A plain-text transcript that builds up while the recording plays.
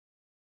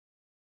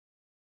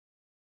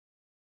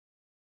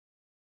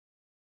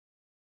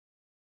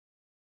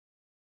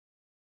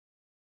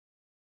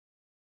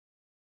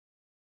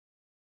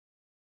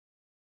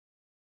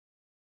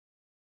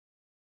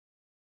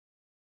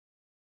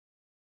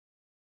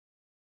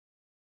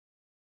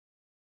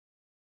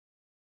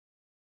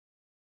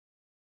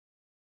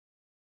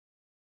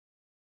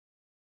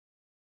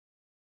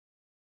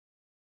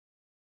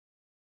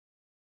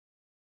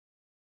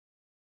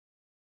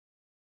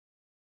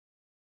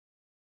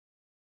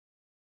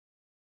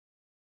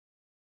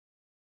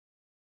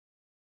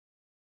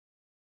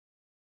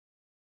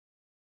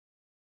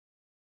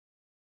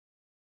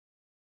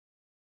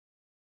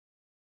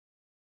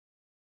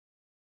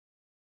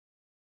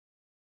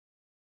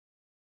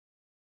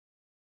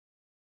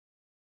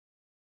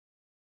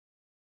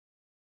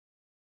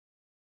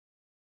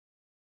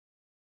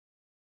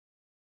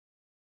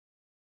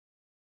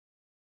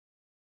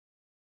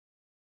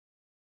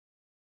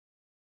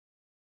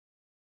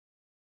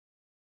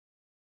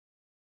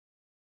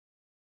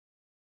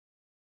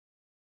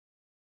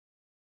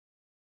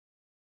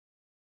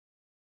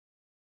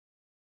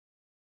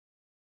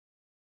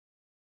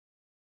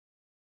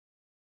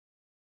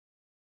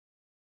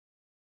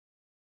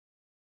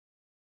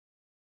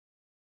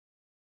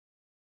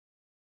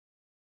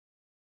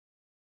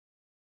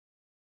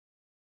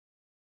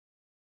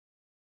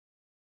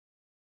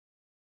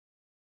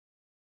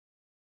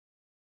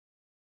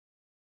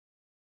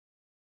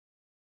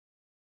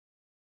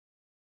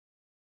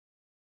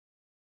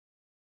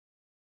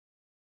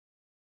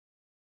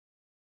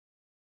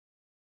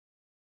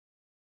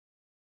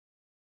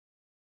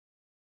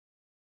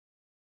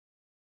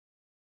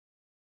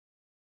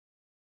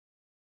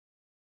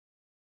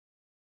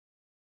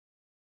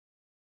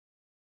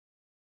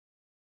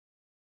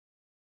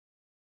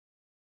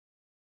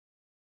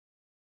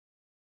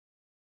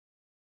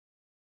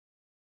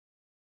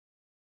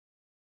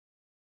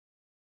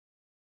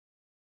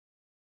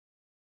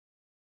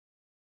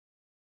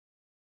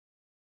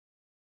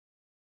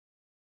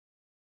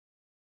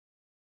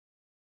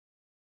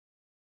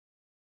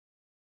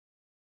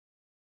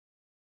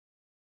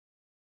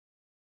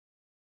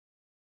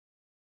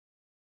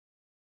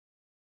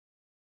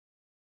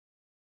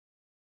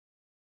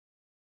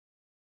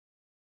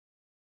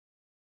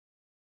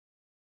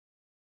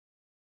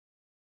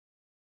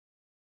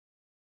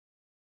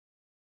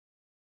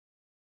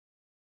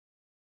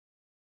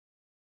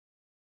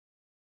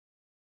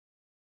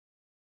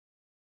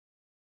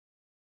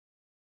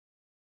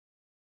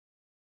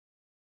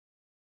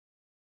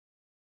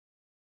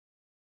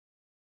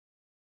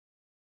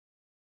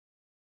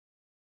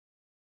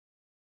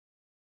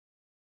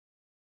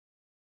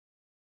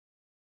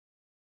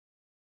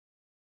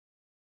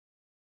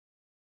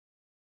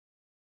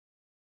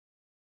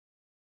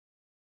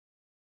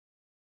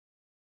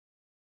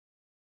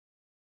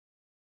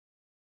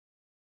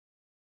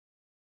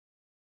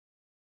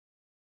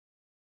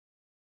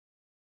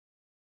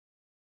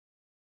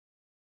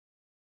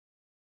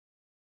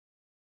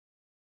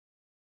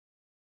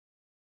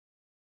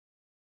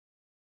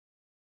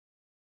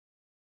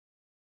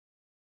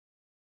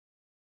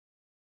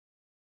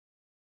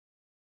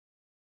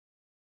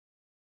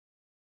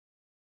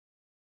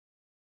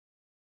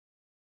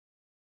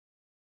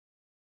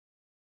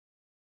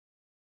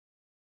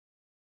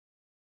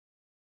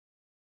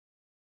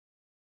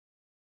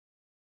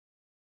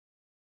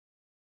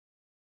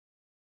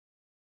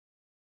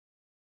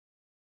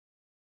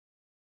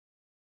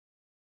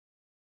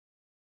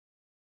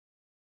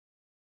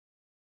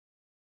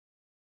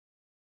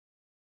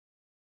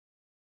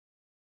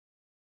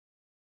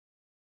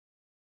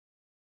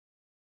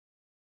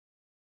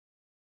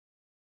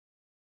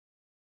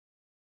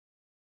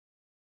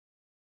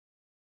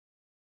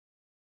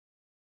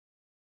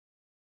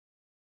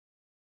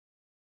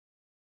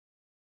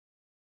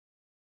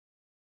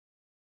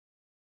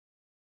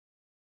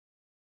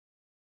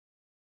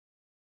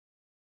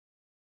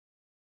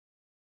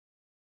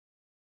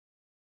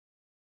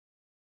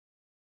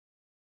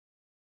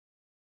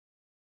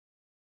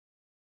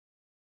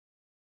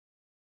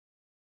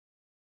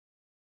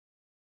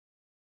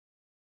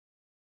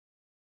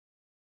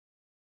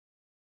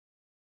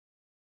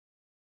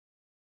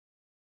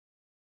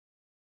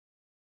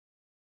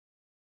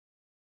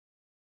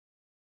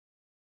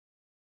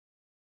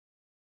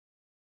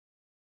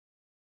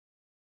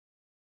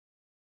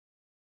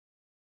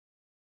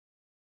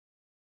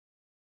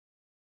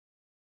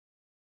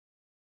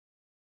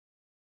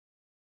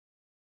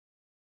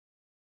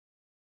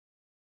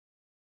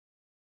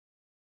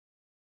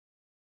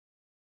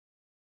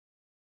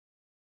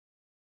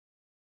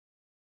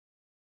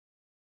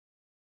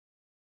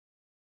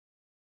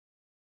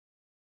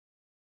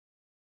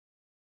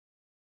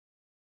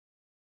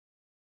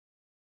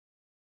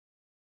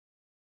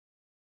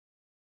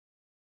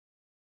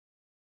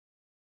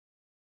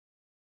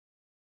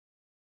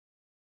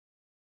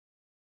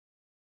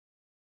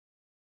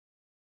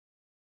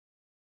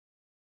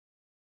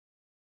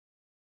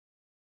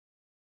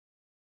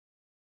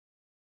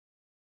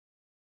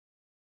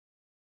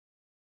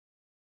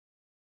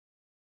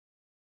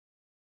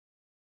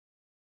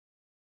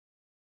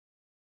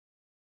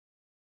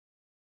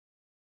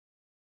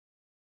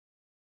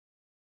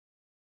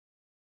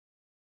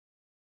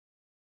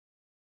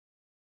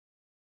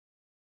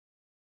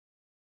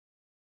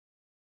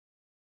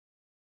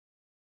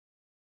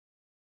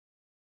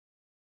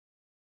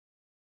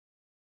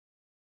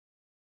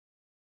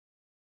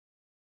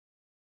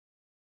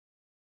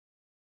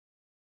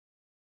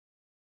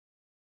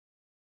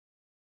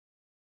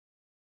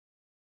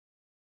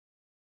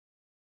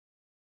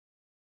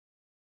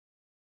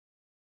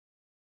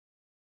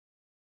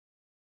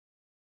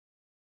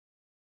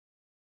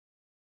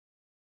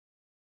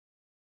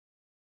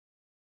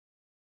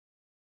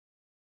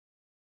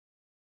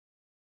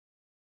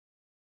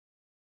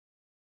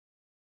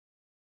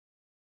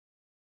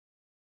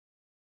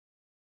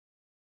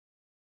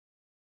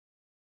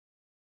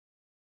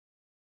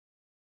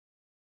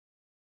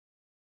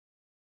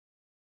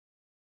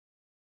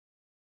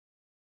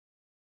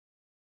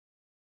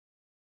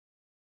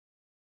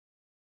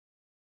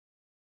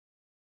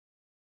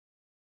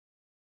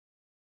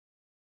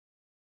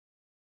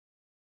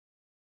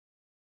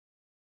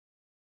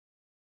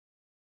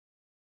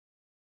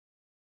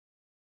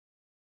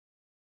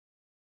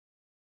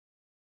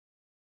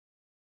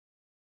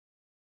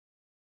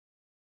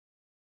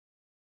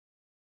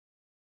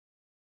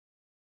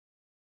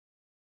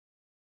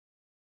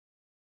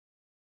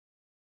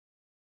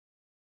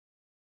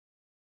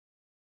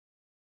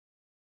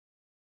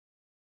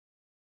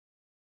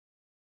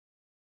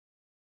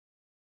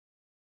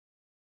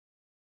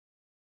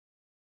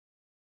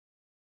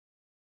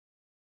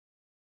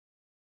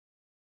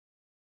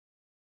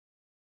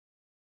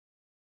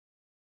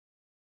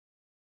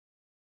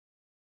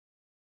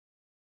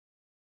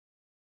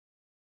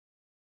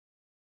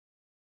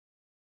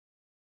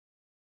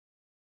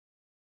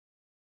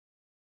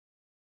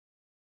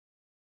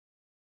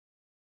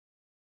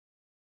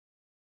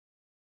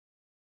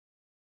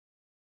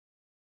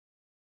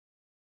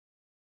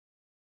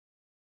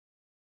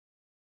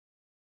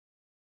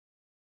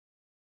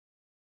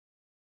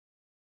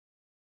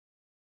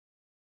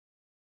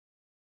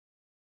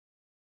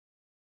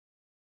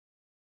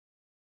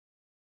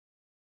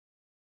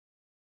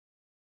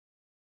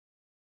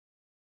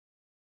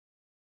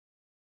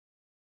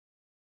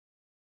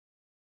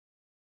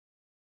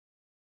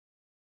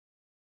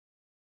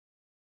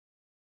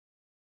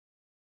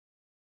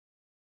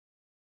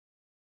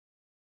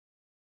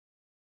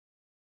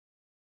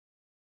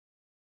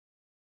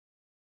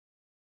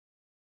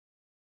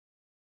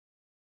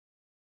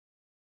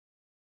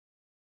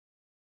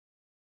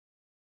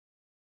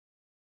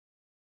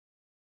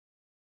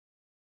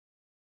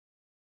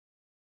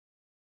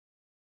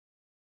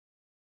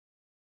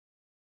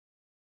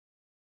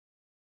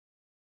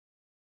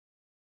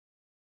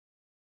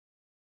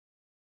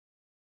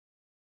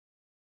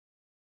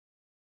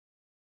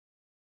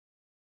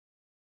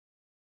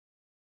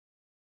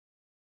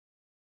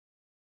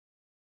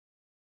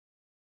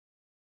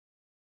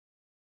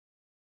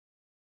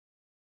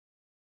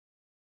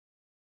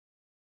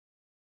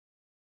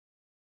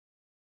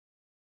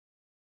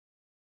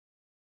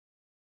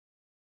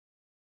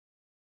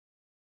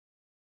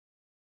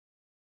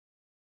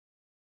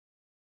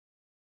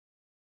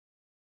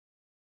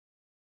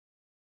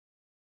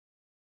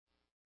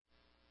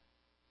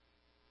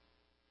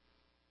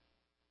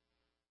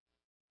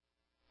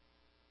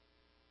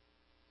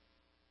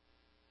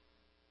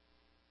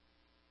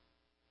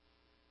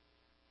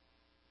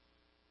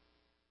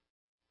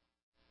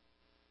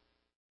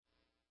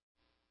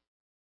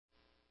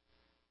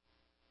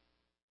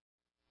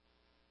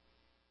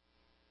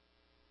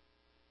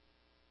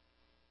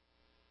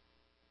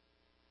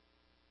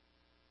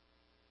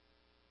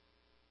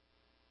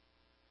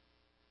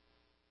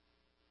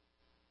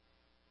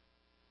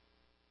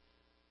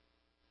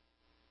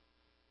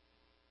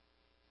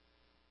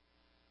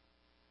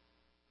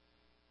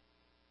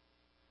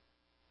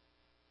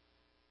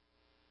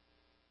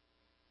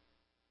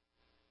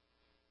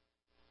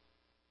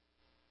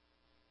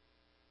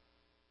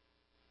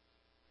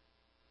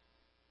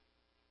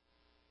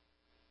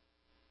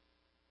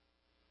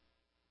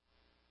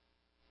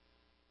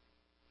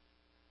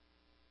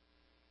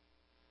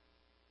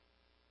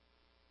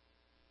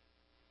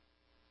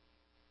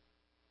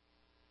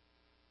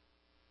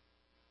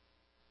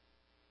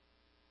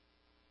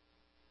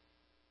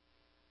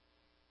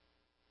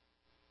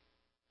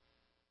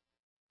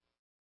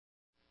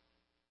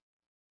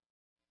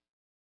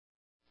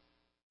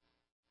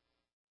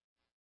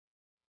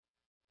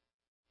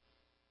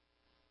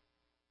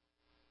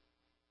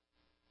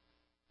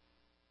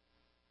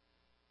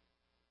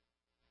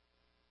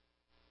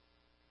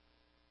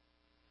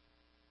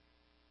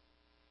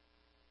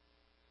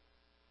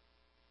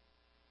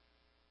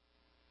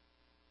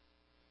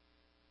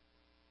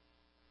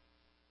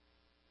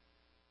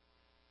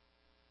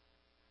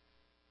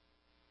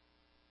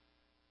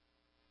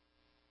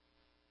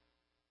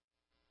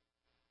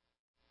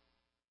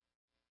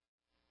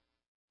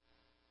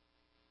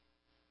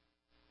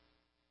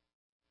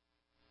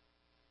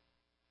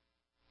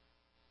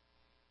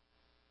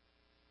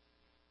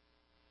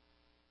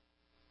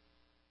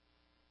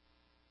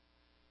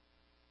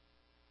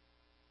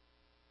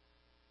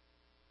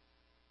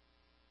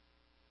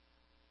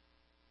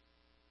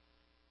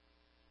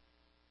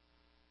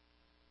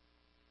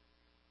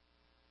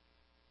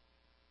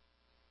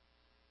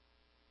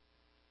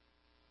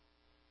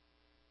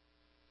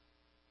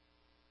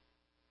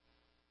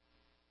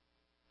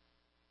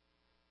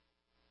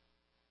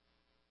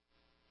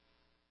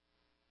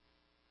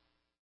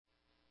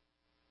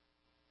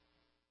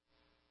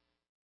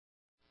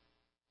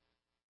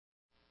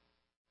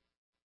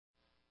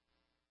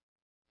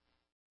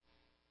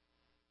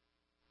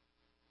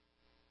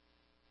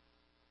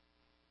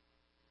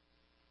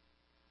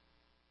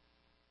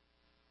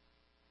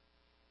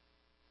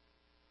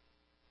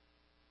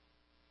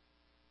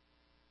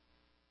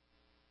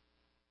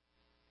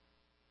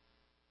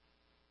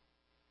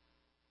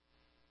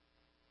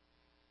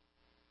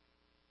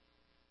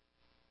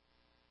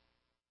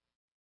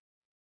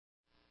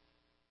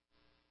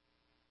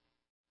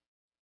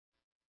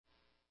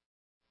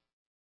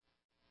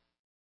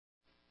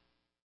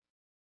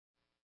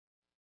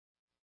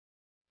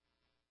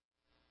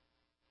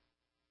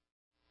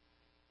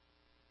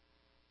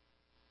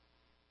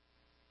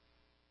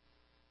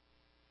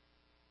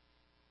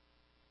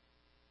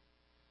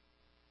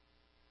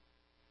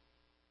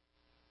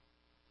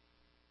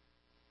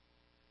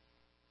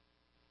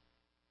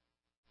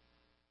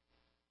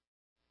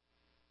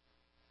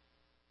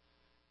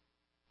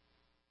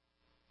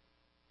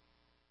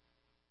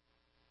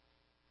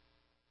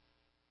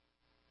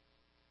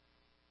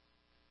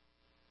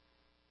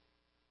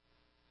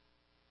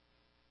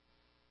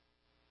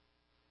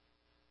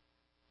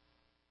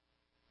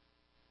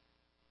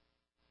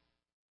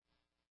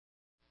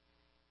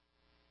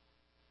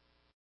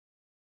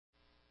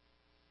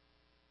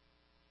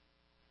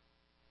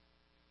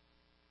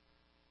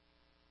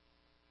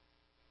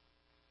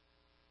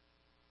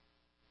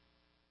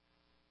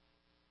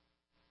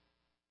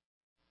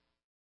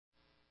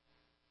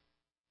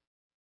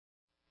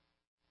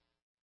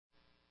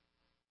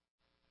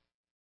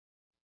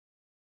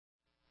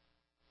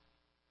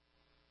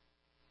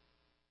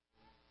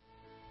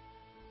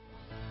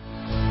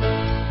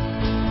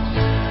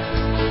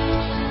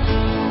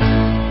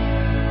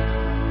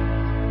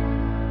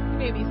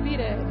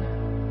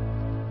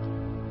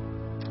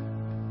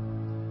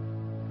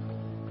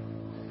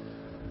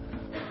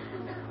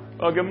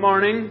Well, good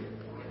morning.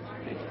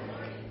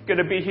 Good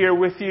to be here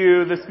with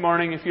you this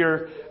morning. If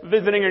you're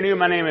visiting or new,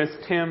 my name is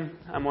Tim.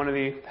 I'm one of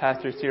the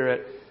pastors here at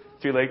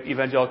Deer Lake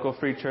Evangelical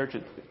Free Church.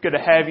 It's good to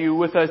have you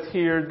with us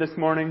here this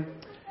morning.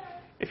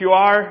 If you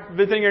are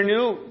visiting or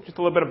new, just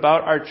a little bit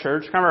about our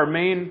church. Kind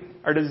of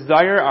our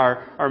desire,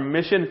 our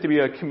mission is to be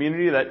a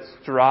community that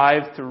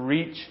strives to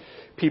reach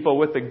people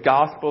with the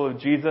gospel of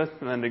Jesus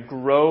and then to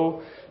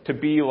grow to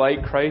be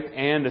like Christ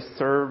and to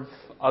serve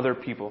other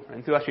people.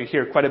 And so you'll actually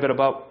hear quite a bit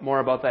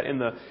more about that in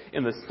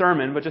the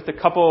sermon, but just a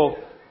couple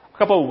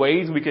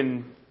ways we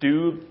can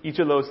do each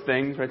of those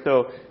things, right?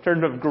 So in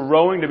terms of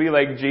growing to be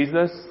like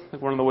Jesus,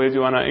 one of the ways we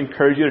want to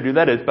encourage you to do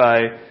that is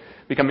by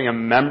becoming a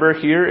member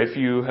here if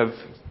you have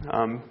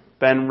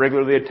been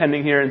regularly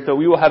attending here. And so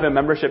we will have a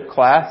membership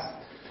class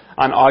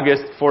on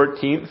August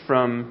 14th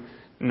from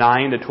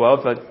 9 to 12.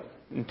 So that's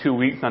in 2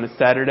 weeks on a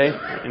Saturday.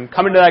 And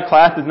coming to that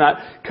class does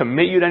not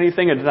commit you to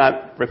anything. It does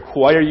not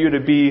require you to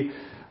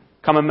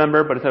become a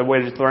member, but it's a way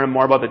to just learn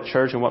more about the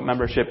church and what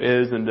membership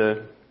is and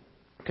to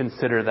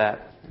consider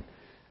that.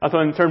 Also,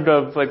 in terms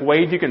of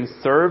ways you can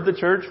serve the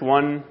church,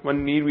 one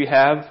need we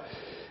have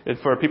is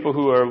for people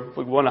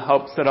who want to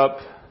help set up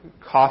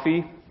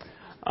coffee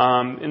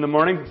in the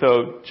morning.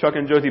 So Chuck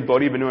and Josie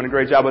Bodie have been doing a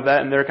great job with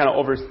that, and they're kind of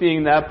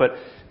overseeing that, but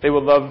they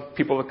would love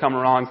people to come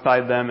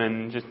alongside them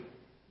and just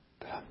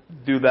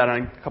do that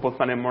on a couple of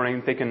Sunday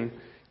mornings. They can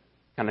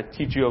kind of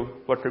teach you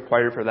what's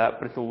required for that,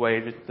 but it's a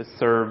way just to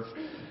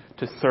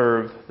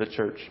serve the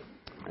church.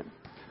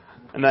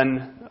 And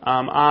then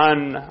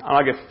on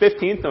August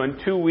 15th, so in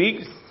 2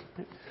 weeks,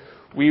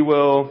 we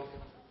will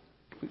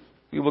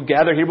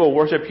gather here, we'll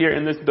worship here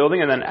in this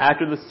building, and then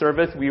after the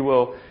service, we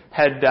will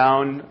head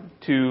down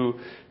to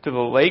the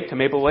lake, to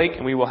Maple Lake,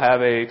 and we will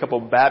have a couple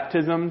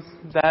baptisms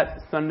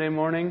that Sunday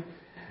morning,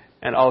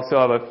 and also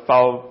have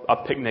a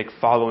picnic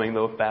following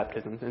those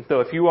baptisms. And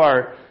so if you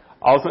are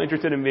also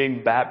interested in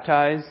being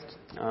baptized,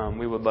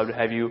 we would love to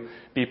have you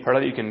be part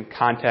of it. You can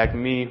contact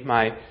me.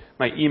 My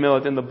email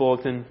is in the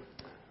bulletin,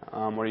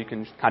 or you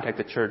can contact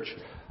the church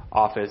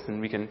office, and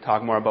we can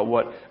talk more about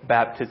what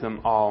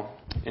baptism all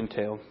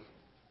entails.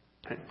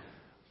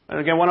 And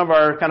again, one of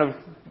our kind of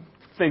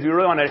things we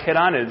really want to hit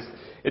on is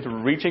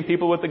reaching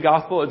people with the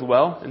gospel as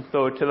well. And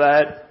so to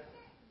that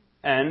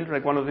end,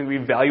 one of the things we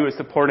value is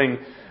supporting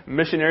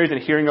missionaries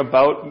and hearing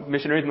about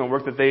missionaries and the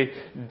work that they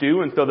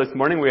do. And so this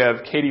morning we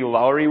have Katie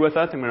Lowry with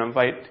us. I'm going to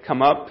invite to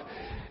come up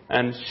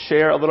and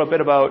share a little bit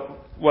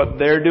about what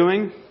they're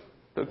doing.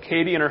 So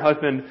Katie and her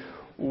husband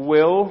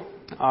Will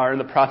are in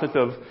the process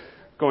of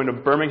going to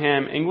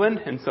Birmingham, England,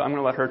 and so I'm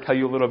going to let her tell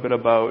you a little bit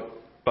about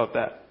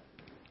that.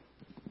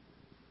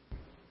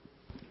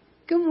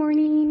 Good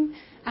morning.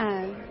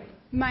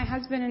 My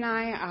husband and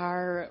I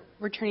are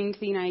returning to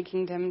the United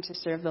Kingdom to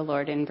serve the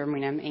Lord in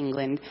Birmingham,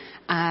 England.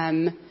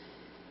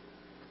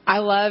 I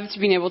loved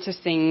being able to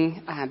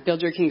sing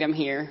Build Your Kingdom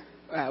here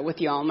with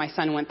you all. My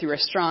son went through a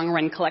strong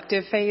Run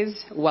Collective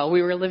phase while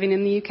we were living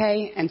in the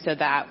UK, and so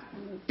that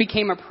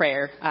became a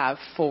prayer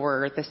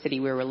for the city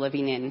we were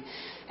living in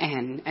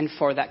and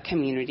for that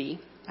community.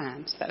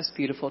 So that was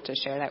beautiful to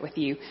share that with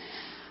you.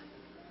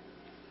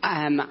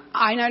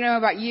 I don't know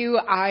about you.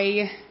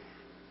 I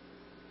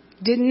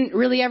didn't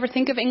really ever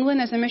think of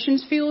England as a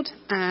missions field.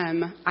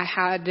 I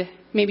had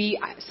maybe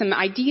some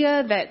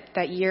idea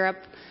that Europe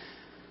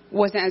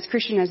wasn't as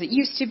Christian as it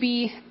used to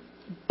be.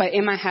 But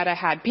in my head, I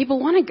had people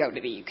want to go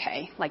to the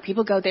UK.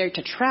 People go there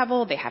to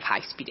travel. They have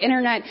high-speed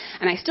internet.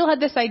 And I still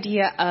had this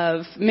idea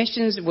of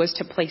missions was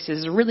to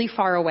places really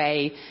far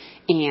away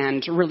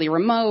and really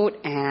remote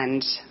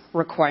and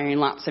requiring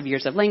lots of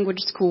years of language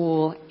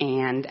school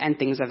and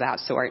things of that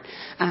sort.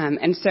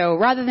 And so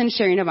rather than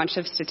sharing a bunch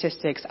of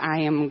statistics,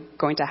 I am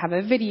going to have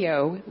a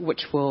video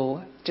which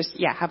will just,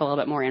 have a little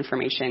bit more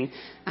information.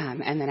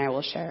 And then I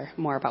will share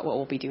more about what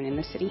we'll be doing in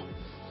the city.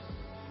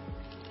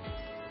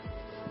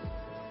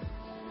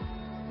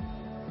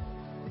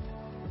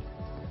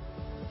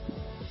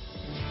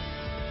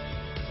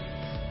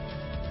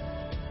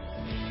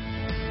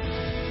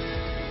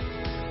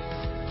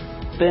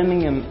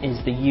 Birmingham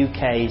is the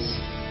UK's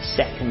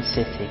second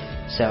city.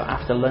 So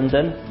after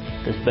London,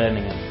 there's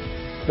Birmingham.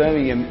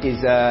 Birmingham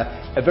is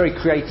a very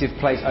creative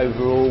place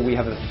overall. We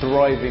have a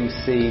thriving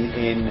scene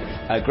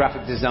in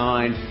graphic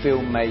design,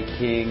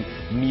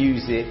 filmmaking,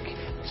 music.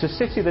 It's a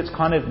city that's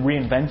kind of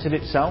reinvented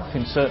itself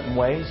in certain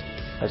ways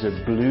as a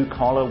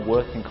blue-collar,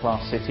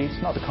 working-class city.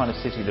 It's not the kind of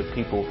city that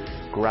people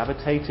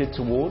gravitated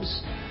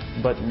towards.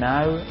 But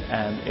now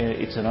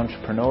it's an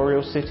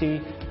entrepreneurial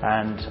city,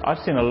 and I've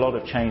seen a lot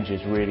of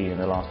changes really in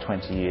the last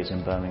 20 years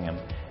in Birmingham.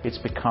 It's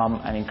become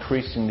an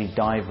increasingly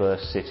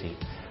diverse city.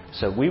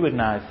 So we would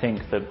now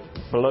think that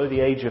below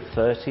the age of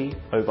 30,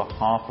 over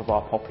half of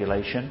our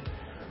population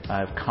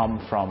have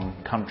come from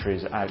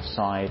countries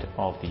outside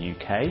of the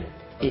UK.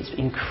 It's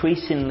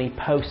increasingly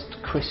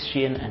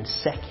post-Christian and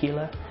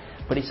secular,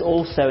 but it's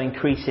also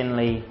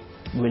increasingly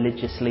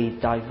religiously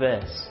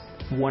diverse.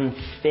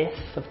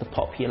 1/5 of the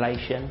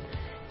population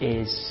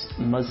is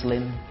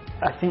Muslim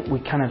I think we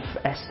kind of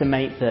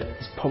estimate that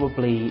there's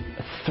probably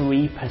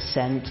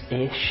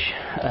 3%-ish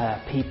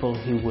people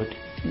who would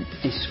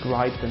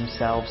describe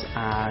themselves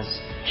as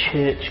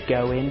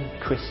church-going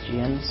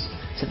Christians.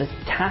 So the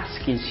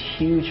task is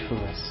huge for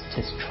us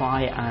to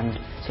try and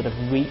sort of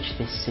reach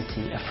this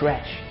city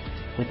afresh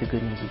with the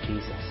good news of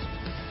Jesus.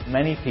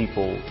 Many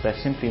people, they're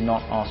simply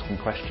not asking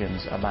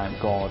questions about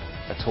God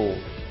at all.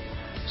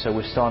 So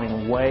we're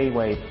starting way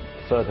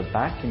further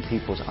back in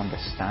people's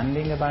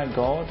understanding about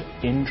God,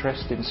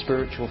 interest in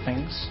spiritual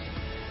things.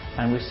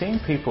 And we're seeing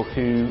people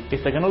who,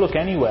 if they're going to look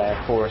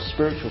anywhere for a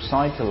spiritual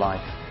side to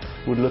life,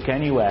 would look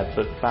anywhere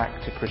but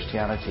back to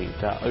Christianity.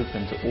 They're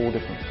open to all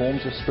different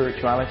forms of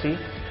spirituality,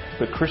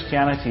 but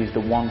Christianity is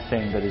the one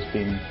thing that has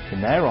been,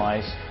 in their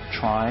eyes,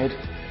 tried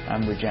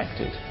and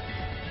rejected.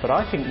 But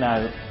I think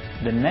now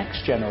the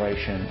next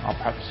generation are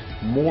perhaps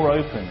more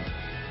open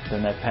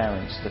than their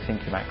parents to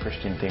thinking about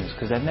Christian things,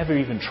 because they've never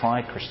even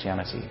tried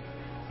Christianity.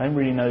 They don't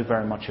really know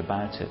very much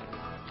about it.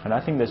 And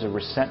I think there's a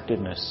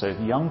receptiveness. So if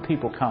young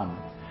people come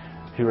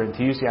who are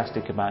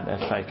enthusiastic about their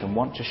faith and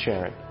want to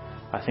share it,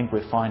 I think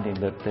we're finding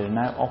that there are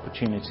now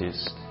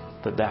opportunities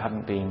that there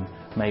haven't been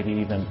maybe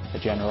even a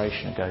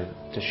generation ago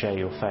to share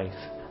your faith.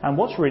 And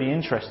what's really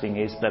interesting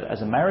is that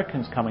as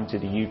Americans coming to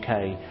the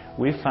UK,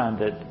 we've found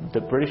that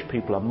the British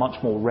people are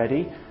much more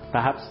ready,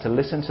 perhaps to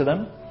listen to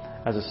them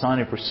as a sign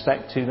of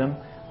respect to them,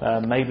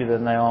 maybe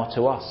than they are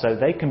to us. So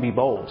they can be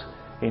bold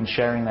in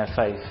sharing their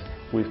faith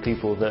with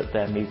people that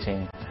they're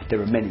meeting.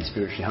 There are many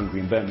spiritually hungry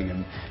in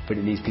Birmingham, but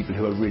it needs people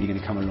who are really going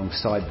to come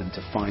alongside them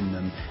to find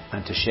them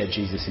and to share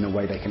Jesus in a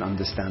way they can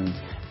understand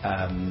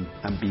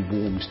and be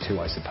warmed to,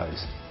 I suppose.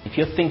 If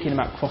you're thinking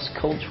about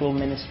cross-cultural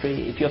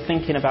ministry, if you're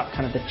thinking about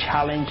kind of the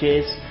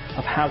challenges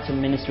of how to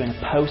minister in a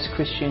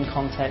post-Christian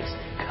context,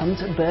 come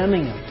to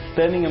Birmingham.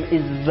 Birmingham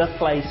is the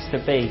place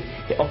to be.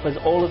 It offers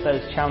all of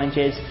those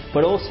challenges,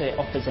 but also it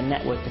offers a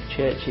network of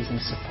churches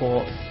and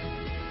support.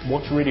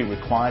 What's really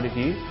required of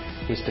you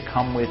is to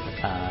come with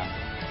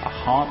a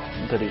heart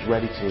that is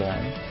ready to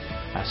learn,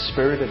 a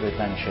spirit of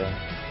adventure,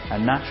 a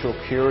natural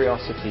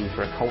curiosity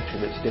for a culture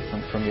that's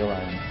different from your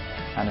own,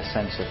 and a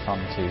sense of fun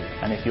too.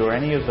 And if you're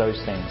any of those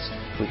things,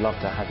 we'd love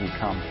to have you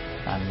come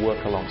and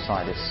work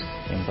alongside us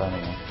in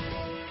Birmingham.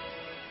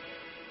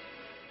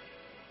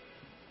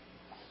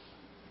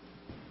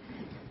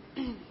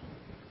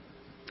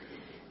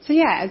 So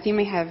yeah, as you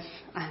may have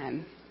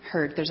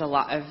heard, there's a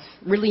lot of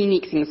really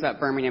unique things about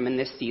Birmingham in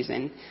this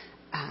season.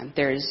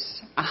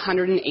 There's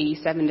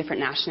 187 different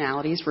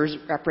nationalities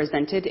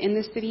represented in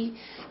the city,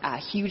 a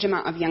huge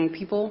amount of young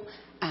people,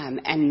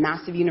 and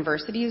massive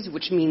universities,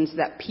 which means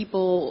that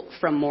people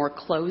from more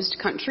closed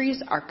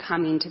countries are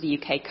coming to the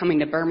UK, coming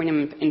to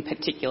Birmingham in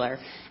particular,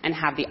 and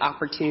have the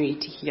opportunity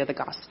to hear the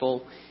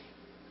gospel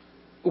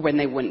when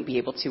they wouldn't be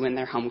able to in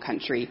their home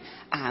country.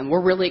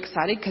 We're really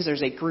excited because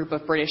there's a group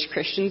of British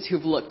Christians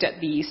who've looked at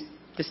the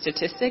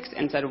statistics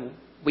and said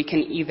we can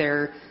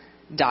either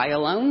die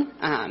alone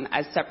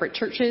as separate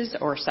churches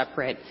or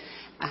separate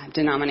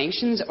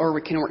denominations, or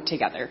we can work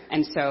together.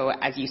 And so,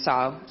 as you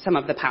saw, some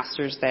of the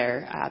pastors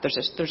there,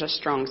 there's a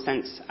strong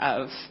sense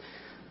of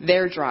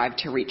their drive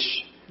to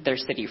reach their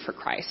city for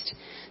Christ.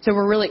 So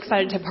we're really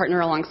excited to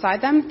partner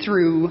alongside them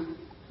through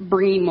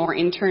bringing more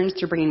interns,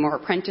 through bringing more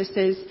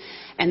apprentices,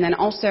 and then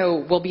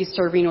also we'll be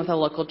serving with a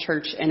local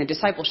church in a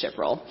discipleship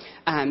role.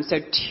 So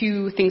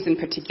two things in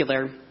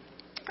particular.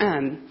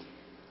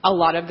 A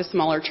lot of the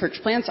smaller church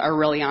plants are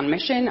really on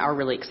mission, are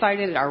really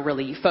excited, are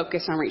really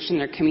focused on reaching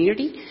their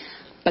community,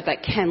 but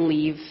that can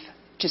leave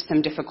just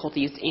some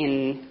difficulties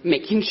in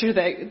making sure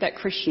that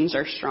Christians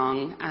are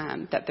strong,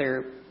 that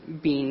they're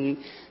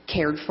being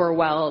cared for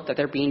well, that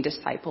they're being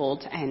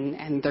discipled,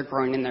 and they're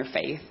growing in their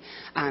faith.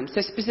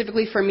 So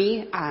specifically for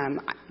me,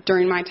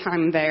 during my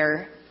time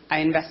there, I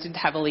invested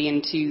heavily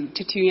into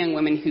two young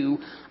women who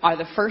are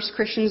the first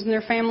Christians in their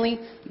family,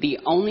 the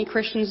only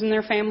Christians in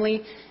their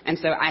family, and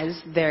so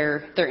as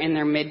they're in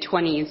their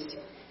mid-20s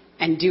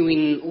and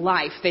doing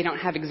life, they don't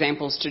have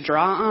examples to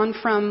draw on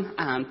from.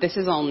 This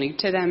is all new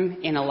to them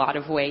in a lot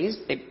of ways.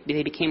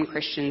 They became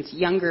Christians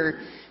younger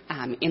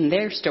in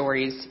their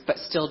stories, but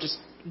still just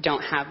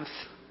don't have.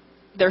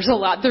 There's a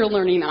lot they're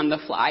learning on the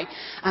fly.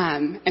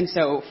 And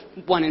so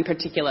one in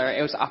particular,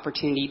 it was an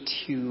opportunity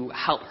to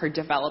help her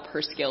develop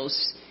her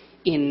skills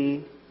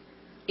in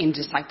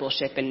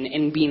discipleship and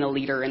in being a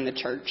leader in the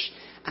church,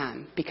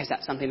 because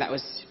that's something that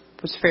was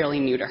fairly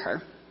new to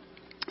her.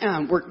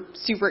 We're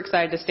super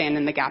excited to stand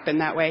in the gap in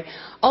that way.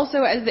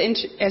 Also, as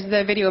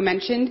the video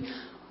mentioned,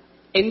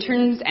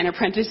 interns and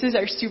apprentices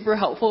are super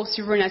helpful,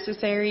 super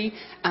necessary.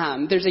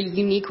 There's a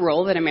unique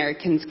role that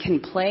Americans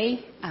can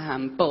play,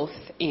 both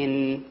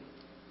in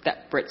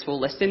that Brits will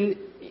listen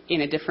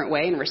in a different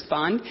way and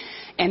respond,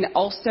 and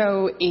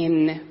also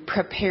in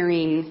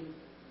preparing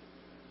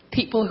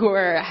people who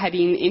are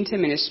heading into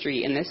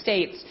ministry in the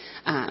States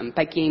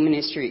by gaining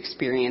ministry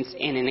experience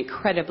in an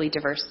incredibly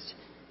diverse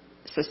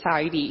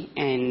society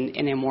and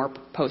in a more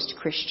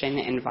post-Christian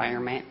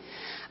environment.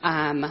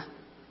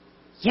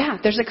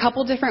 There's a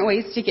couple different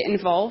ways to get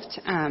involved.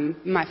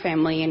 My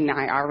family and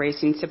I are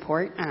raising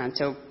support,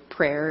 so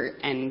prayer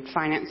and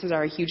finances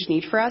are a huge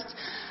need for us.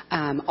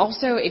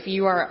 Also, if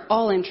you are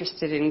all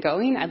interested in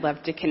going, I'd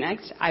love to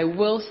connect. I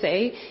will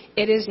say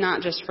it is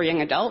not just for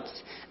young adults.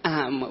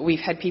 We've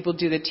had people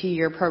do the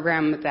 2-year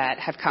program that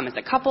have come as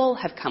a couple,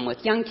 have come with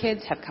young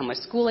kids, have come with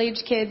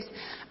school-age kids,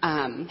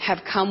 have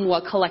come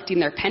while collecting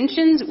their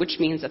pensions, which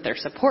means that their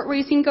support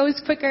raising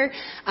goes quicker.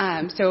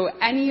 So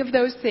any of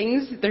those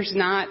things,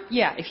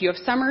 if you have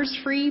summers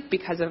free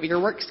because of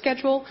your work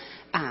schedule,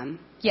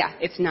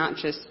 it's not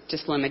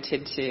just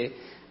limited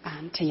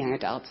to young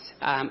adults.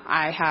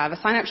 I have a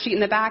sign-up sheet in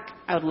the back.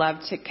 I would love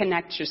to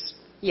connect.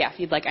 If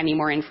you'd like any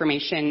more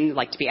information,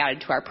 like to be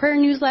added to our prayer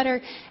newsletter,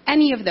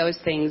 any of those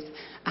things,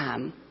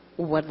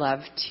 would love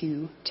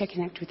to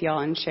connect with y'all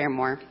and share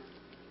more.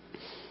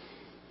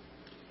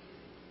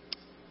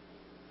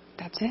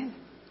 That's it.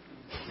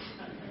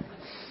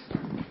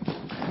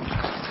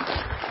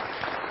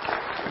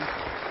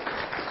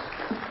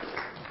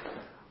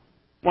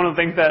 One of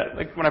the things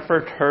that, when I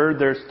first heard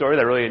their story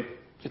that really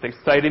just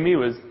excited me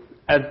was,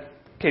 as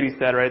Katie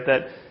said, right,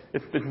 that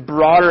it's this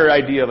broader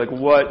idea of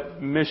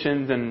what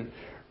missions and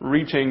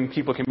reaching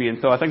people can be. And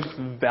so I think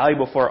it's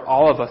valuable for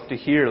all of us to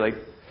hear,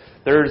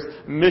 there's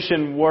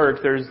mission work,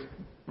 there's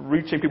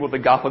reaching people with the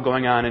gospel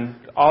going on in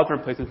all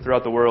different places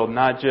throughout the world,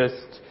 not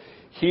just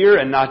here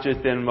and not just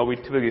in what we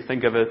typically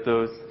think of as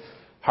those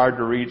hard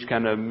to reach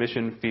kind of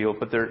mission field,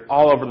 but they're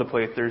all over the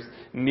place. There's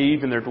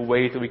needs and there's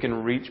ways that we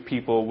can reach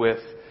people with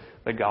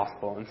the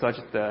gospel. And so it's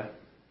just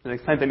an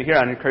exciting thing to hear.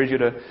 I'd encourage you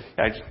to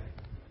just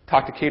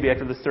talk to Katie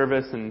after the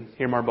service and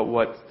hear more about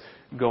what's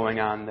going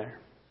on there.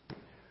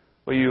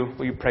 Will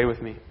you pray with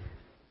me?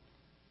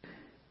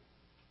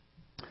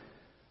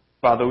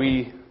 Father,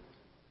 we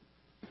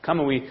come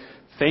and we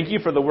thank you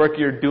for the work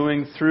you're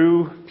doing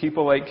through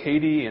people like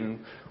Katie and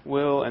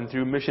Will and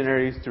through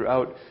missionaries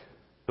throughout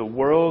the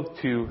world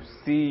to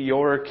see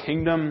your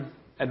kingdom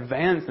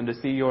advance and to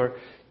see your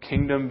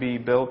kingdom be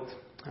built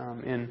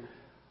in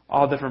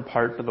all different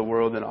parts of the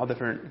world in all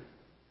different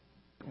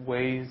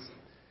ways.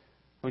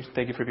 We just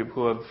thank you for people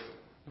who have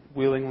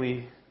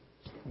willingly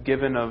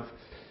given of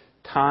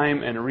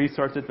time and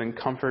resources and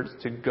comforts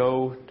to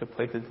go to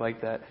places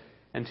like that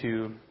and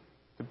to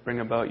bring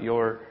about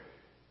your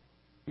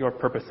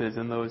purposes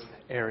in those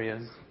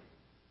areas.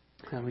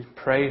 And we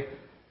pray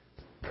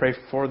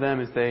for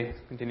them as they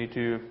continue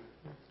to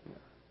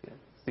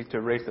seek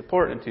to raise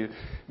support and to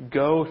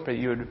go, that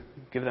you would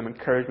give them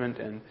encouragement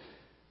and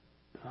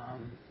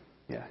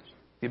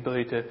the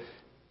ability to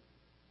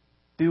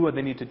do what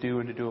they need to do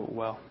and to do it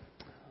well.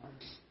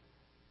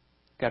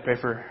 God, I pray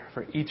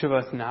for each of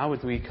us now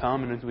as we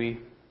come and as we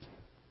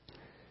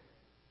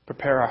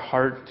prepare our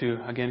heart to,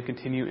 again,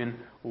 continue in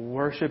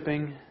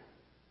worshiping,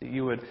 that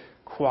you would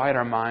quiet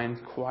our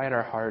minds, quiet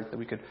our hearts, that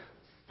we could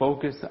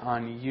focus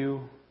on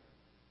you,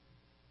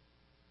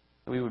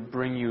 that we would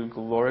bring you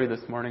glory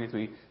this morning as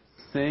we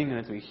sing and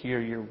as we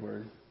hear your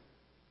word.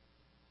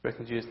 Pray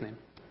in Jesus' name.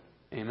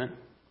 Amen.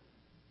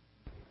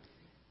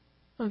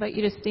 I invite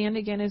you to stand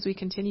again as we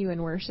continue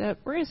in worship.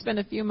 We're going to spend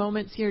a few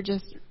moments here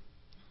just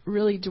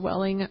really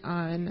dwelling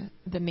on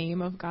the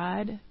name of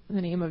God,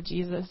 the name of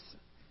Jesus,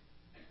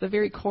 the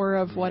very core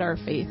of what our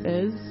faith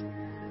is.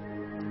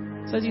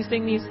 So as you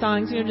sing these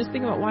songs, just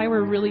think about why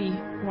we're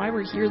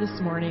here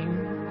this morning,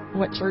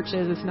 what church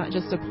is. It's not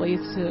just a place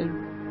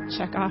to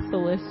check off the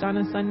list on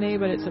a Sunday,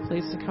 but it's a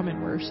place to come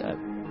and worship.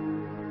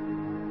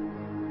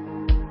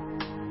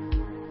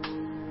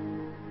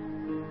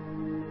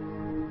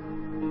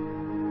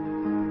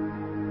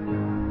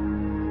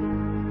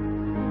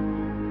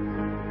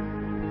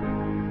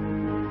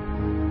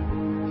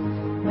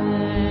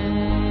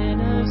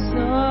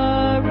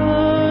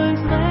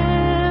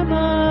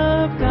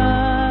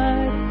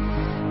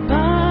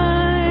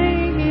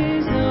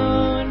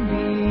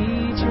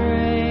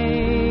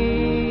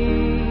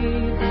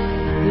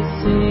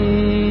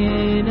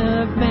 Sin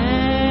of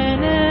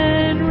man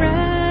and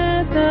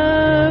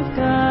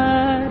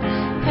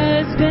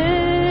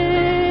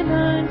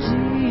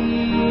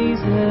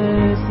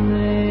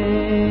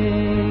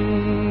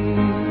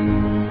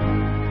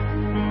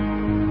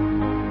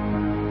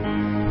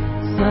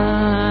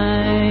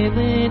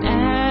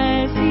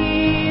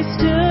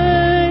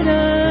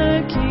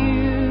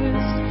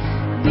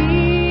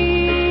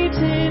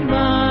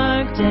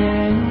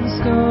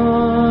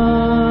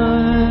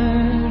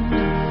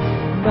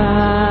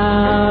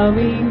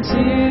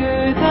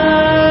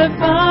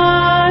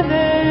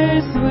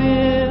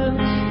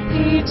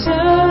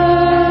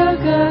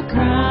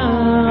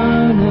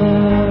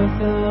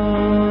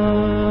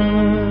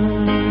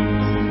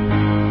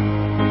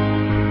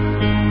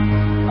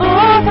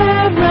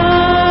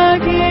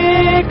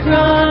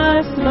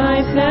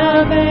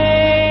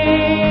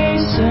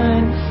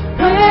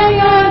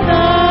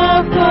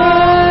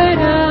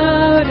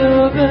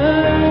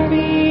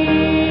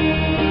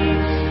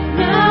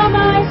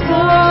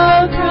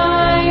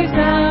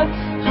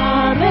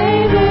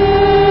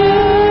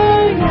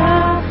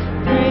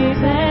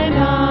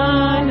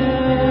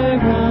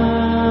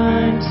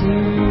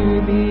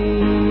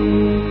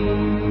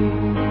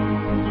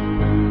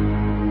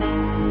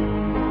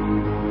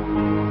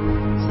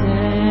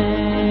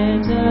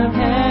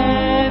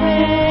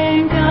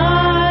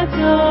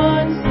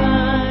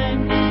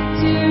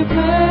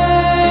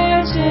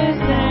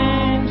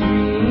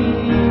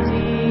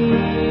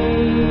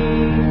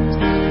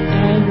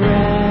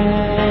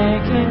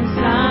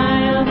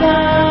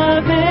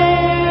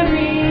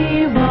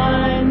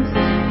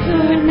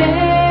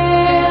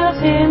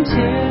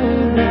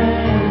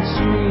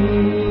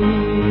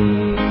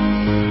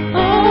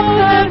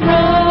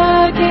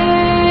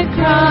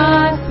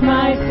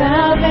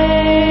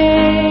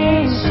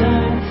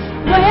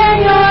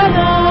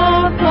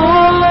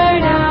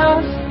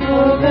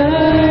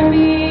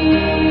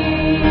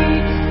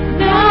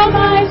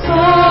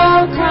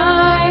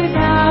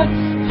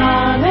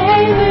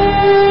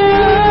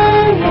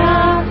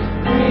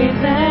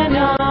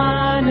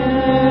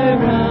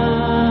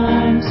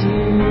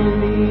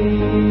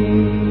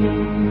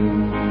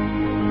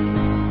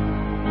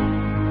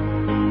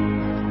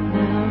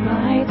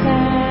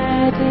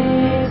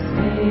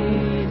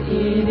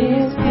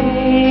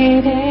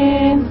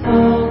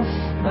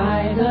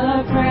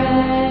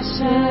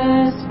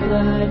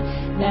blood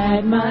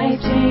that my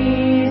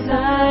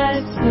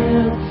Jesus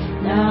spilled.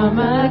 Now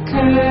the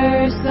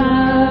curse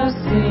of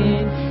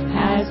sin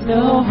has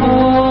no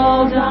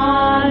hold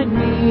on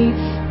me.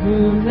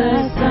 Whom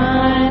the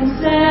Son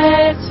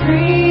sets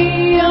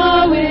free,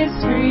 oh, is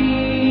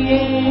free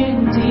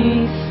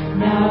indeed.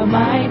 Now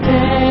my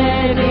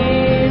debt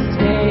is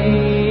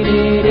paid,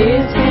 it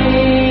is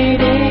paid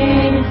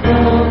in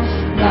full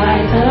by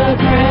the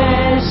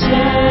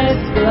precious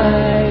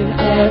blood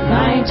of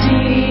my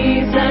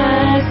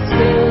Jesus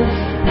spilled.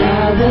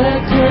 Now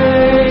the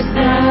curse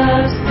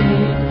of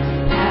sin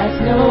has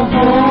no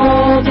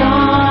hold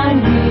on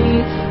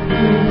me.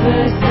 Whom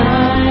the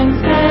Son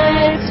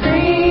sets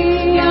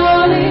free,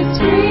 all is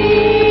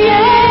free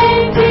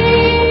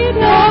indeed.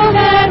 Oh,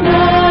 that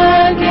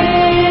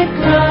rugged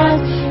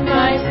cross,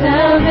 my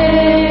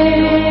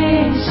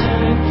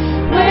salvation,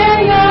 where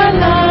your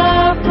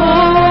love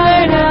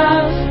poured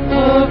out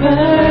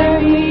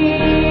over me.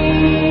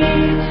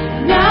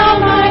 Now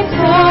my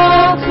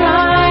soul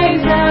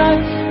cries out,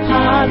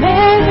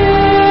 hallelujah,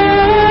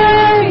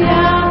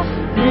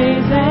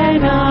 praise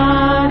and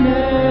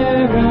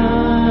honor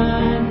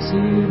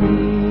unto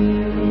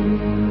thee.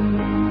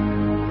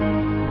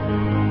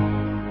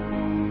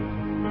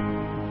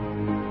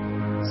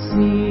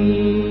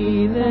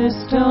 See the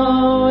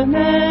stone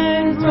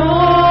that's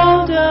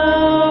rolled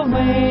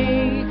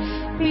away,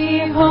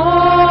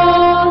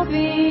 behold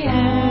the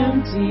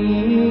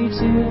empty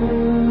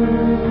tomb.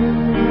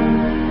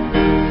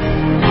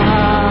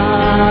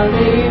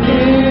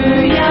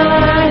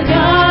 Hallelujah,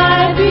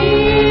 God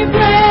be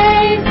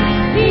praised,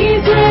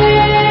 He's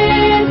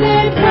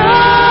risen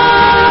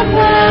from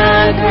the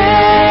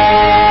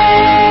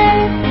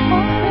grave.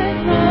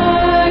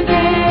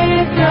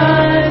 Rugged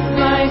cross,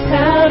 my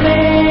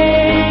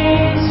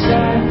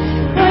salvation,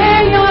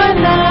 where your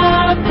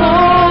love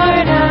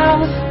poured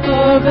out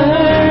over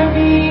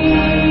me.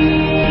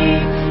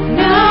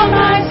 Now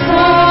my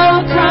soul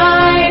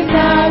cries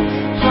out,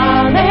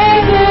 hallelujah,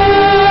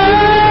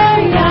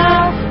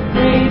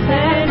 praise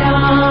and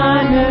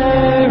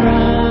honor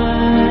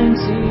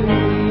unto thee.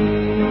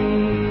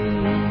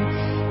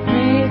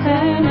 Praise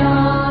and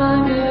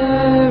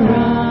honor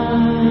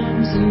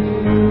unto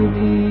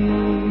thee.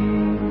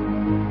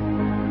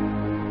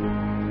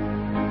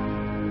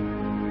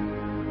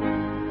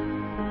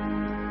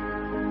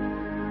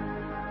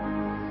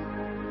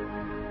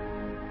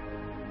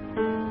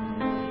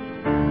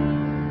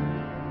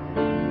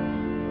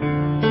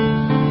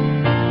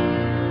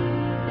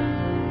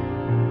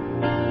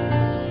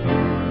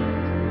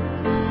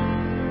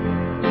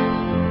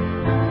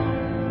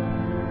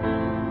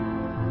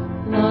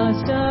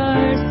 Lost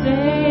are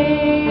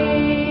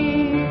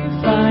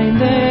saved,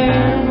 find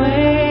their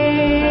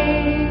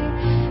way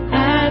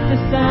at the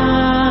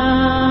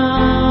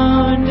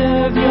sound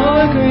of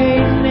your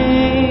great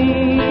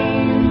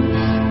name.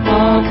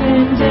 All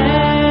condemned,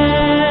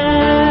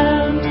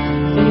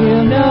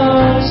 feel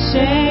no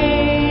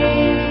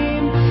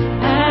shame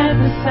at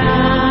the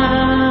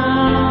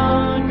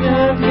sound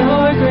of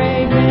your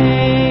great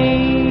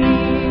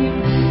name.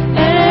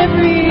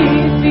 Every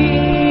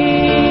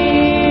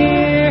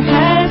fear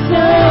has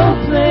no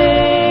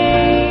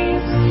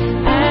place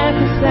at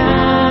the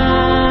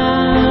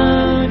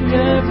sound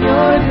of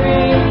your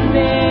great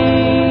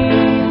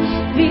name.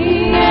 The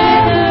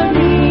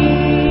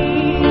enemy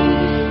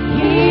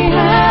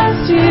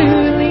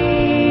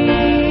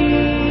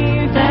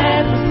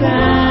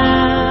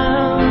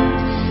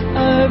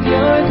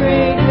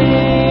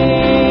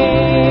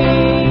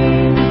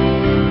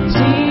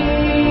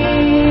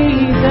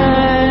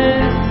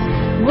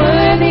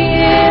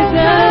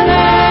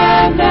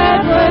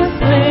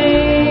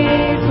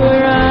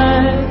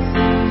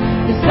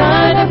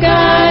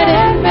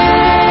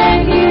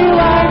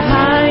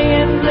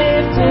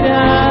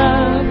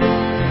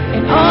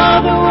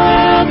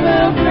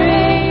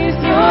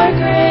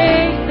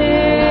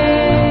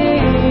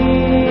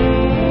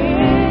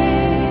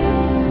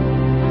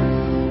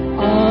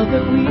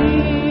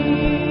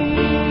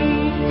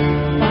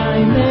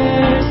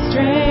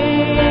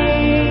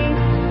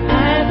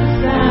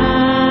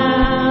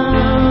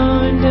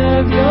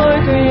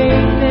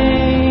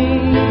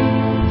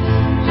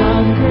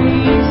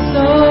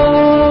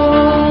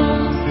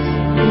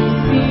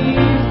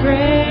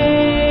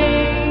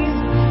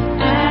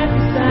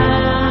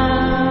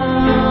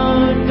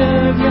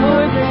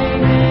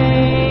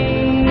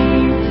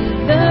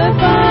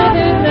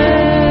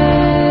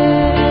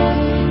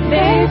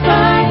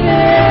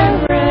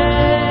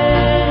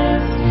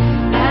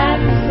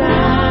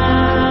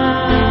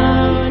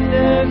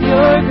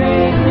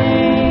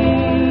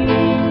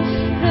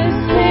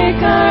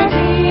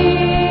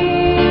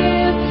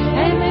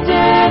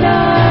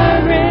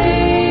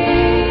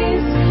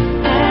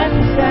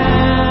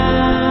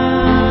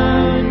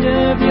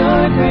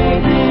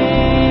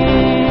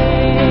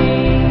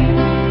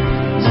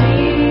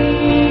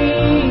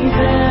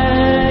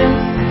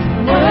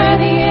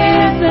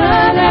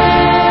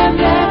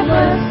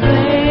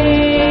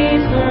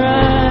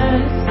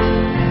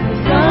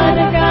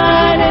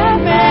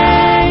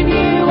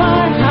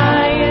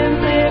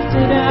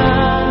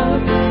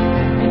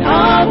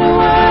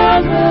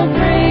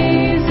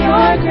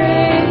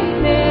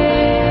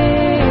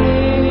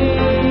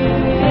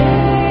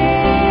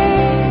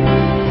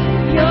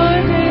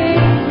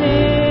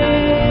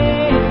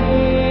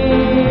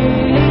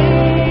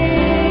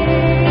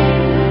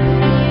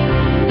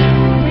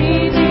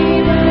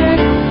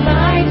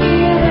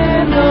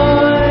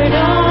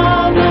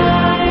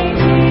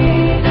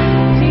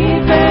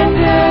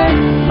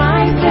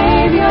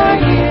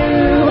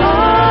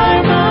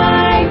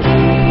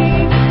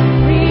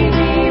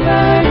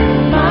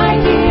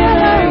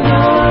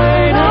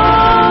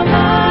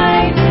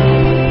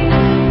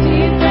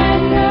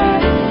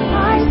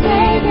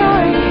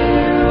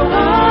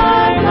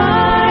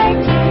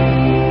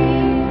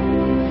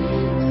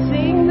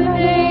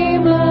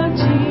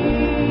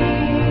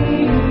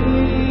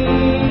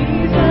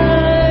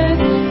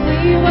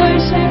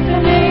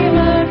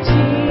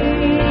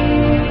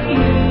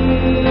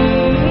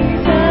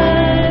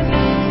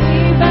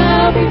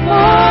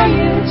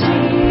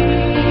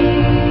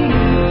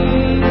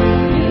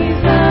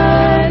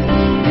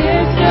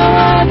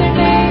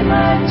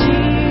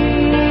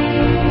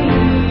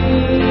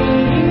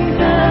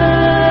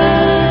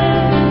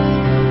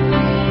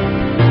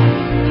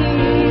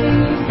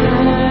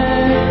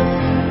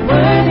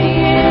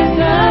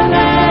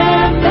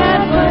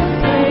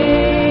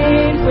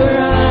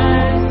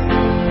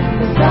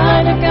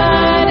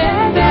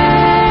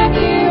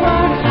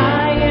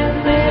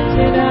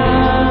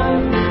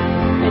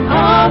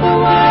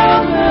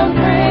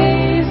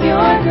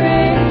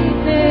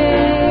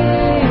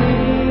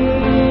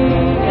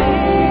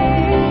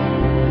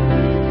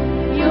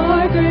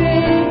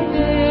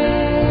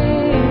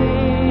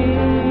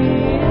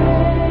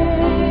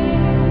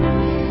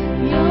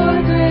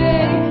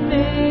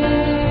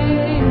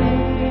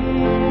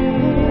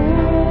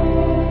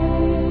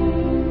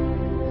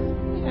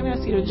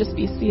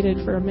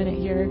seated for a minute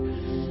here.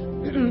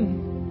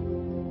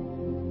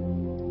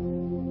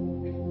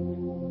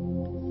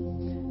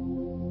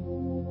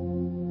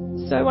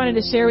 So I wanted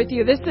to share with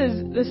you, this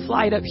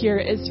slide up here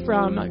is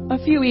from a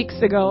few weeks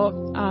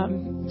ago.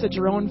 It's a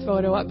drone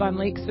photo up on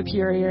Lake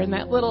Superior, and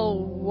that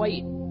little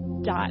white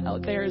dot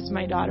out there is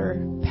my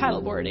daughter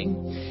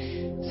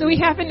paddleboarding. So we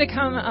happened to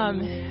come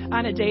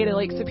on a day to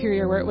Lake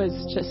Superior where it was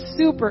just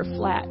super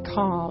flat,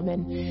 calm,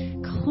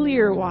 and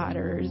clear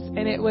waters.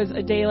 And it was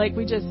a day like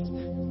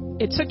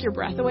it took your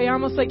breath away,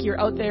 almost like you're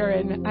out there,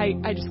 and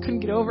I just couldn't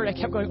get over it. I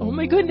kept going, oh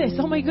my goodness,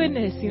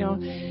 you know.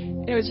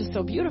 And it was just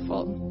so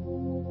beautiful.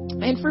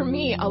 And for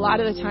me, a lot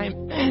of the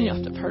time, you'll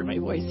have to pardon my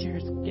voice here,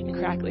 it's getting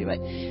crackly, but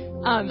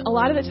a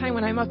lot of the time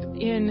when I'm up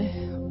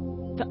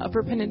in the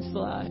Upper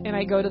Peninsula and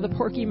I go to the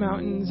Porky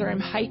Mountains or I'm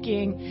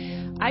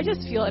hiking, I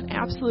just feel an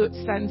absolute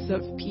sense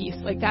of peace.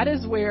 Like that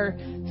is where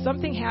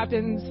something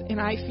happens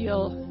and I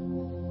feel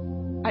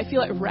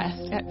at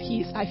rest, at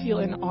peace. I feel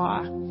in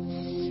awe.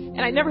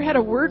 And I never had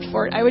a word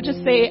for it. I would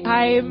just say,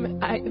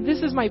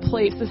 this is my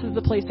place. This is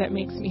the place that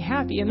makes me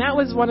happy. And that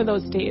was one of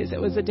those days.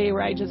 It was a day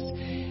where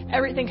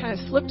everything kind of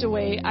slipped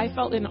away. I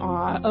felt in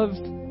awe of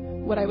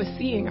what I was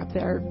seeing up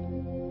there.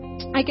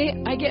 I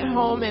get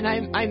home and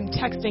I'm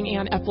texting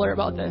Ann Epler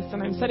about this,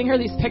 and I'm sending her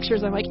these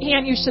pictures. I'm like,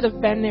 Ann, you should have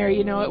been there.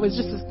 You know, it was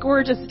just this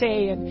gorgeous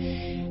day.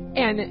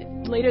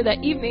 And later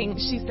that evening,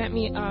 she sent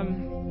me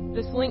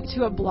this link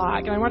to a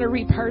blog, and I want to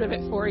read part of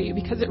it for you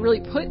because it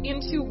really put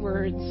into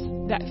words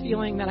that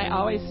feeling that I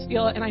always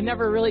feel, and I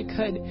never really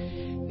could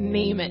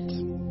name it.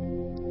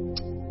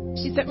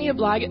 She sent me a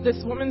blog.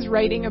 This woman's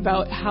writing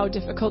about how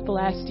difficult the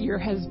last year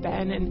has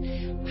been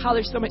and how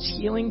there's so much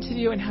healing to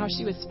do and how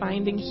she was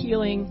finding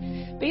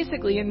healing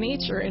basically in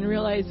nature and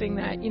realizing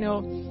that, you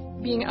know,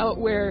 being out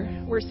where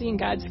we're seeing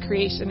God's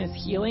creation is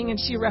healing. And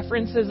she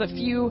references a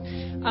few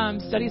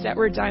studies that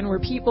were done where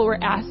people were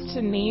asked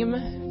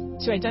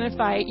to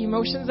identify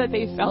emotions that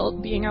they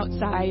felt being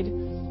outside,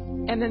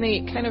 and then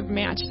they kind of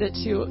matched it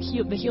to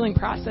the healing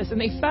process.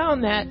 And they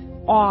found that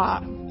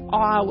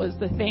awe was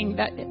the thing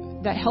that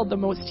held the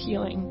most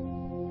healing.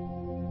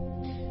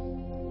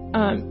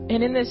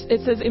 And in this,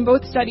 it says, in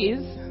both studies,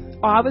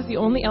 awe was the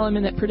only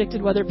element that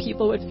predicted whether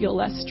people would feel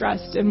less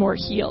stressed and more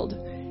healed.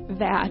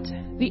 That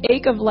the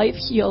ache of life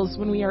heals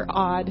when we are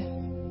awed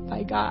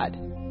by God.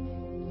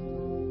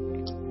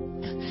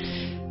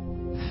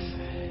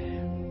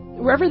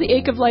 Wherever the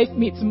ache of life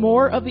meets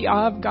more of the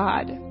awe of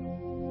God,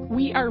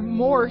 we are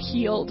more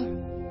healed.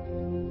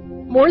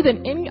 More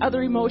than any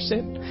other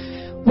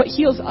emotion, what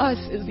heals us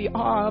is the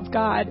awe of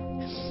God.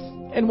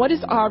 And what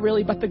is awe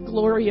really but the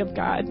glory of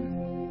God?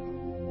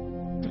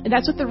 And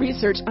that's what the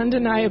research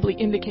undeniably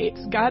indicates.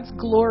 God's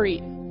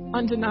glory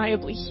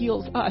undeniably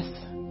heals us.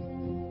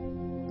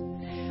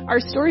 Our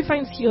story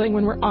finds healing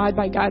when we're awed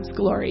by God's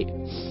glory.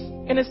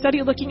 In a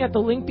study looking at the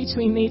link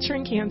between nature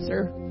and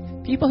cancer,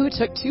 people who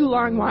took 2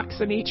 long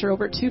walks in nature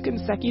over 2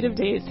 consecutive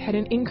days had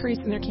an increase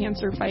in their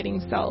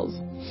cancer-fighting cells.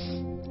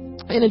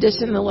 In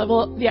addition,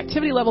 the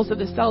activity levels of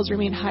the cells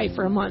remain high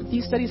for a month.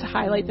 These studies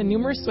highlight the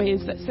numerous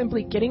ways that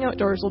simply getting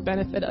outdoors will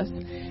benefit us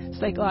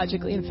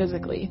psychologically and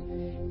physically.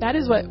 That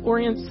is what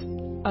orients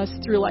us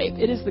through life.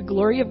 It is the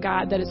glory of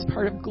God that is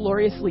part of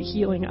gloriously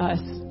healing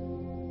us.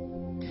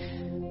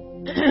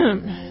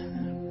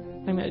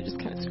 I'm going to just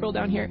kind of scroll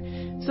down here.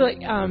 So,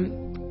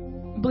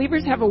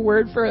 believers have a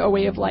word for a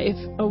way of life.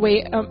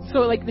 So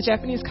like the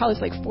Japanese call this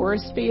like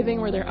forest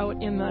bathing, where they're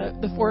out in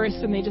the forest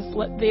and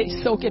they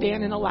soak it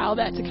in and allow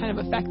that to kind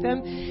of affect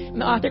them. And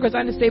the author goes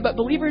on to say, but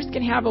believers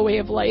can have a way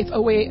of life,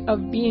 a way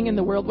of being in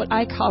the world, what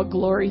I call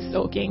glory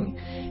soaking.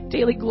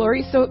 Daily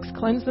glory soaks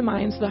cleanse the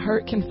mind so the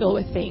heart can fill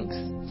with thanks.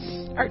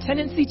 Our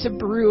tendency to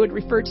brood,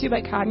 referred to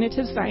by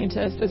cognitive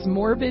scientists as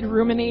morbid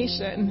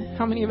rumination,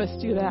 how many of us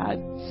do that,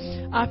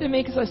 often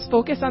makes us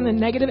focus on the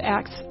negative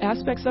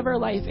aspects of our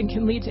life and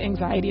can lead to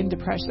anxiety and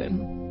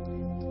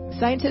depression.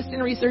 Scientist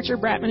and researcher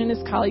Bratman and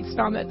his colleagues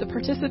found that the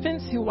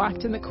participants who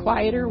walked in the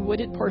quieter,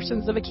 wooded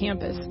portions of a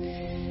campus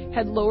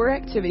had lower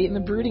activity in the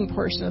brooding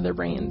portion of their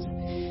brains.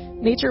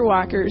 Nature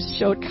walkers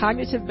showed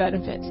cognitive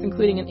benefits,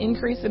 including an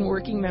increase in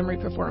working memory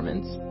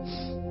performance.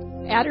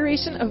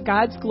 Adoration of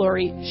God's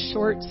glory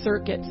short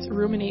circuits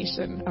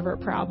rumination of our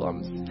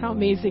problems. How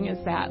amazing is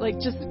that? Like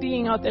just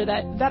being out there,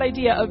 that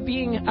idea of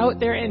being out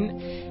there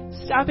and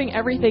stopping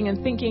everything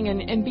and thinking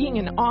and being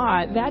in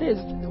awe,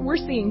 we're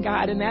seeing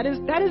God, and that is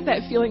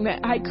that feeling that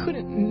I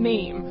couldn't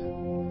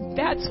name.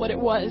 That's what it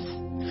was.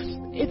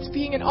 It's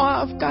being in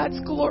awe of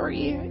God's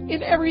glory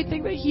in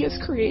everything that He has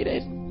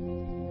created.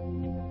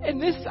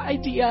 And this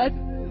idea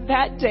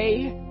that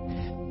day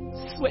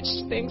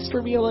switched things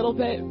for me a little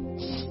bit.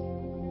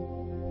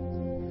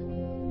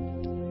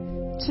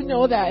 To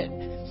know that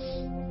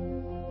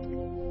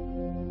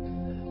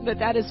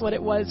is what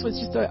it was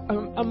just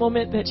a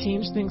moment that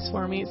changed things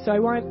for me. So I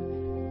want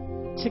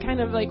to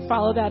kind of like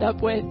follow that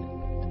up with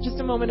just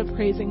a moment of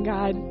praising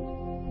God.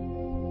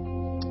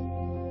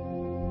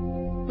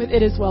 With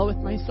It Is Well With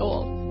My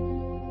Soul.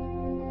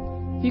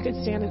 If you could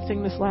stand and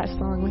sing this last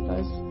song with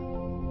us.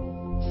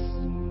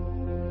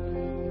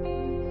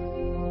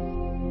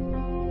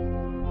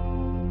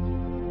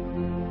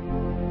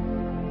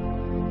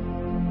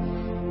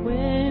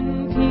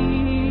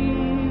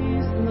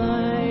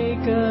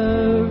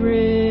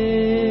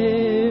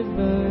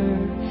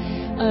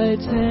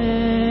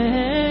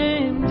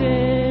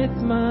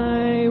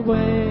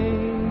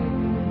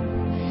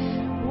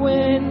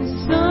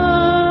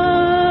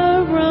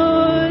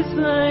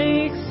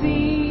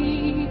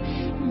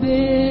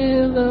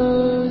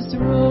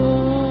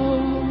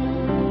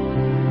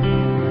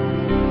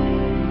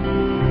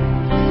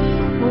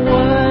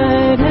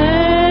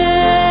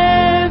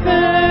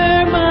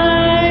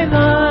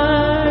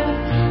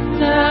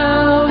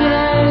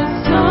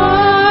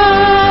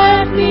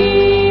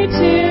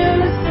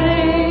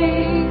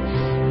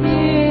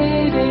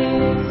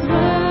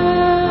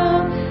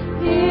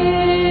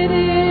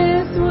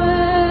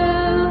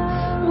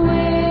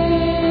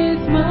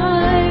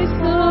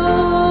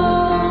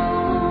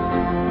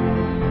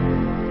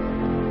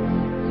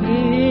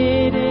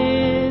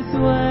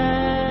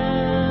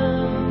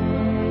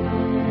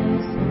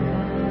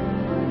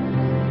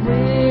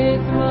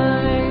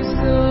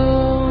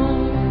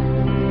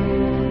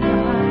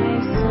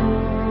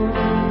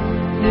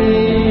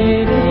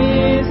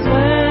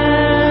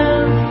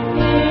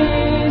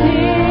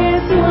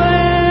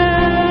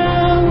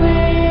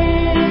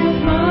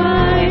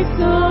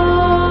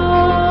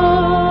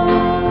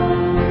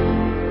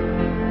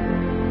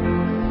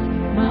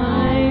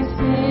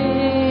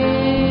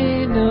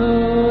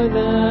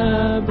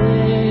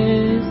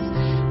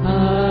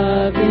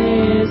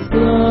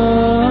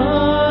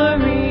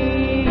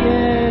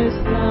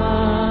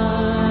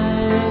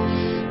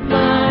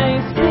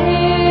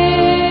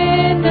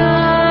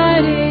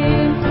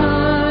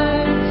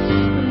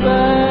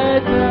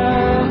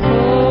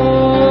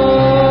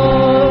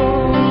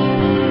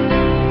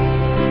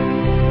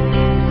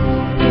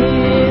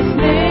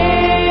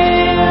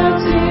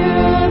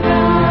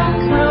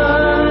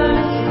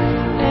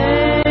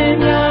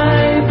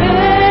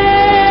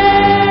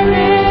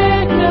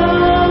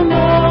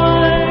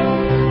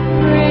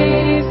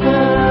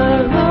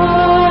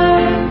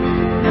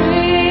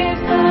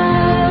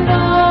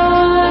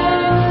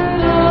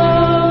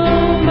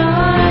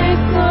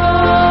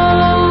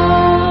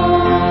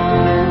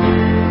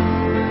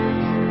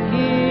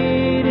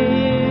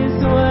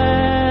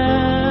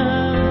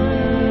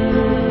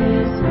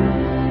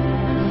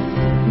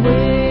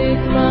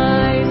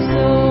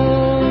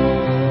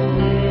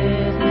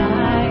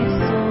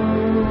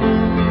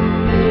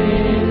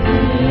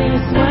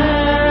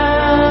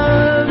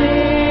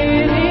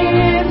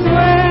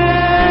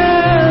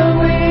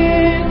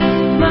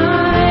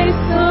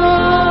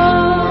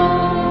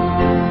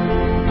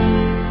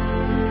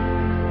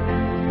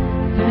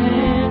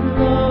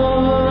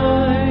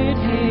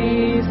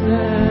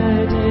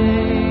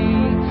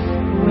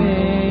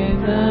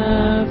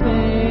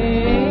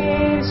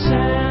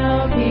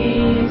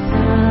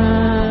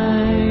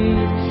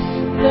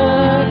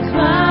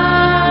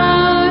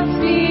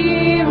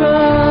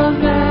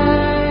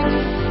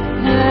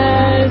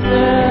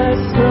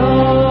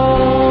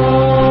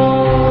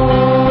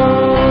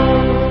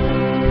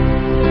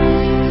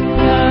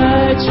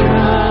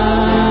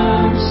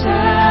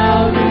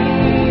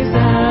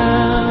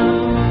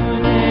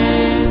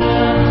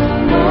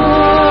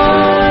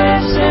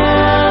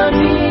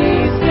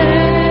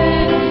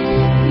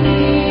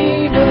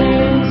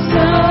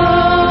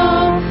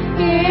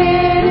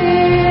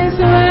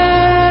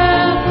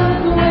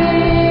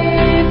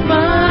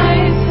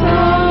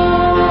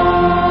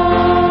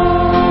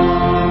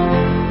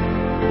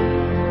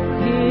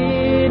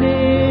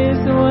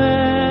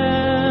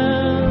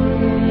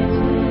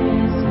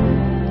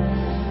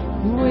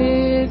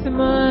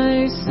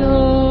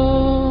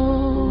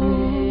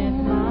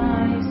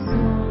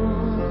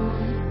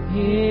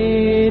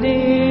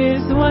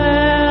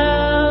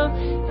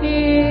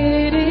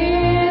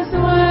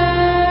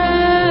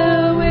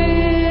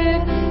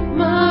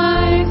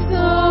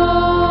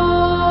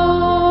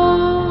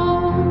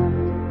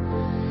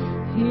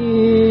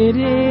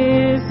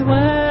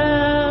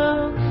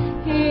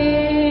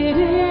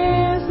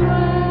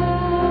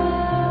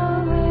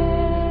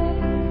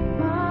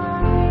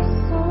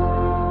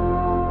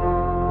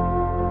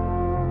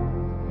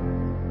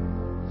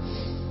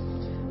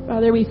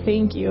 Father, we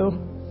thank you.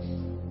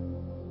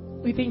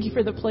 We thank you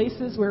for the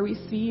places where we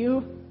see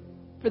you,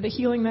 for the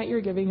healing that you're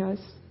giving us.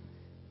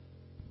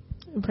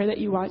 And pray that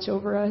you watch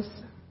over us,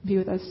 be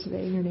with us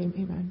today. In your name,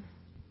 amen.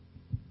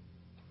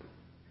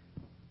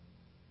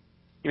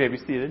 You may be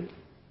seated.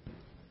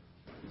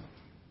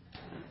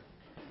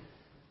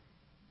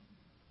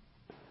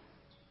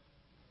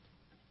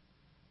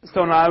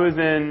 So when I was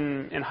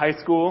in high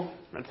school,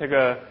 I took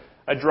a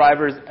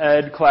driver's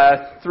ed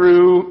class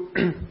through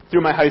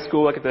my high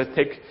school. I got to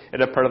take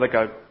it as part of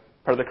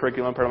the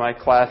curriculum, part of my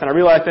class, and I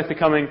realized that's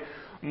becoming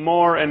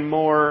more and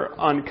more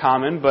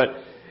uncommon. But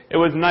it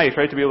was nice,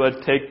 right, to be able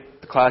to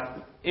take the class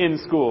in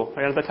school.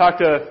 Right? As I talk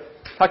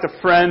to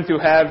friends who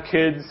have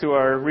kids who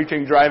are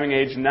reaching driving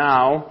age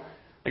now,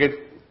 like it's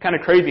kind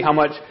of crazy how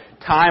much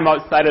time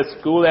outside of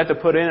school they have to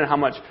put in and how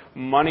much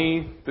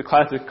money the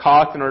classes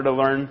cost in order to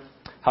learn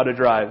how to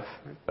drive.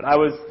 But I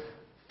was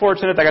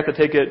fortunate that I got to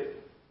take it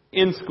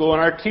in school,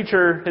 and our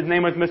teacher, his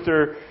name was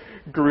Mr.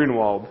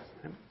 Grunwald.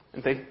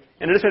 And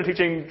in addition to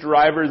teaching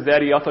driver's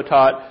ed, he also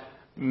taught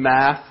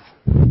math.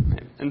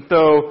 And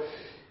so,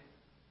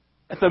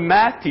 as a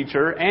math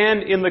teacher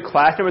and in the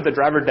classroom as a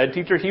driver's ed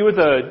teacher, he was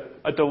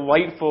a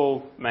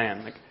delightful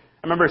man. Like,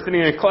 I remember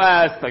sitting in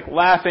class, like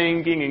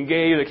laughing, being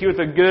engaged. Like, he was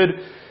a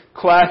good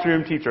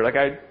classroom teacher. Like,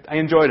 I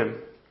enjoyed him.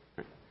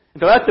 And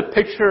so that's the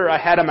picture I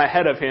had in my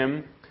head of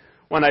him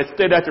when I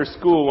stayed after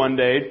school one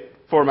day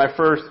for my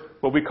first,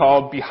 what we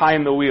call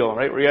behind the wheel,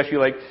 right? Where you actually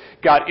like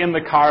got in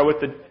the car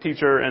with the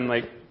teacher and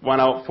like went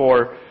out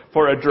for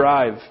a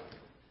drive.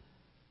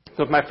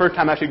 So it's my first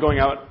time actually going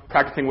out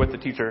practicing with the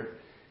teacher.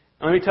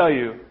 And let me tell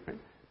you, right,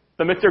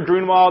 the Mr.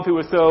 Grunwald who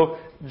was so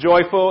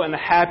joyful and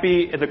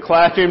happy as a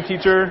classroom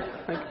teacher,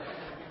 like,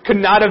 could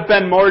not have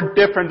been more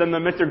different than the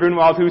Mr.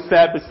 Grunwald who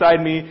sat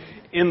beside me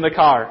in the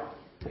car.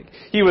 Like,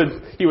 he was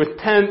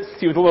tense,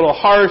 he was a little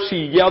harsh,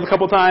 he yelled a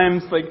couple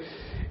times, like,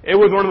 it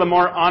was one of the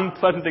more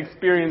unpleasant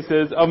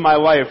experiences of my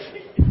life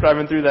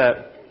driving through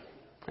that.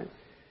 And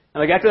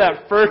like after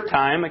that first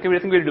time, like I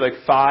think we would do like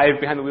 5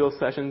 behind the wheel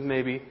sessions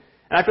maybe.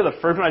 And after the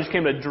first one, I just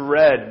came to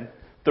dread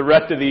the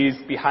rest of these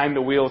behind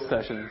the wheel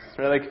sessions.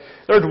 Right? Like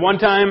there was one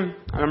time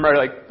I remember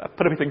like I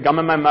put a piece of gum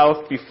in my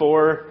mouth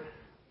before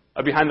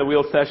a behind the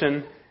wheel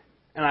session,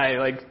 and I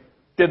like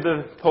did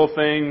the whole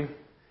thing.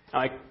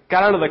 And I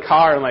got out of the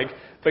car and like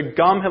the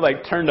gum had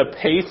like turned to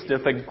paste,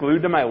 just like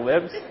glued to my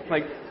lips,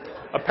 like.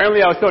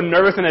 Apparently I was so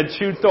nervous and had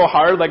chewed so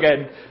hard, like I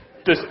had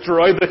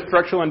destroyed the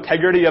structural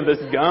integrity of this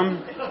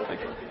gum.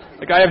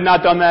 Like I have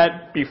not done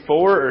that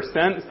before or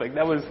since. Like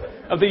that was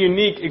a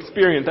unique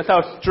experience. That's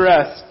how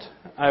stressed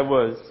I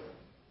was.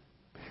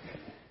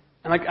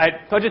 And like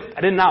I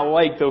did not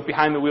like those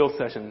behind the wheel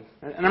sessions.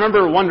 And I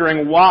remember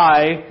wondering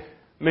why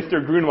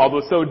Mr. Grunwald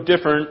was so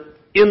different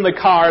in the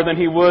car than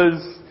he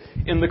was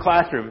in the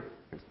classroom.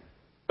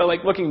 But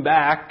like looking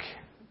back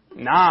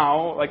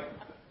now, like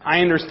I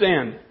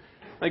understand.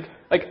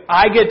 Like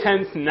I get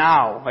tense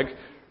now, like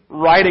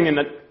riding as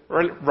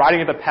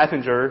a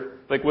passenger,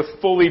 like with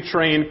fully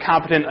trained,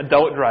 competent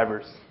adult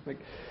drivers. Like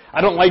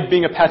I don't like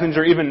being a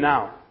passenger even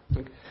now.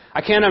 Like, I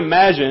can't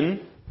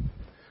imagine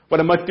what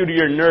it must do to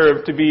your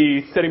nerve to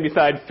be sitting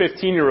beside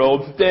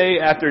 15-year-olds day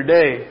after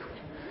day,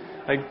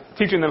 like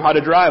teaching them how to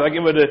drive. Like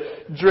it would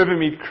have driven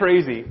me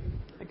crazy.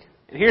 Like,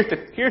 and here's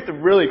the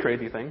really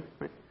crazy thing.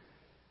 Right?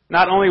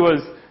 Not only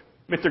was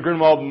Mr.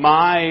 Grunwald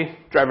my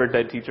driver's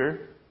ed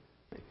teacher,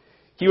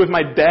 he was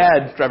my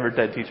dad's driver's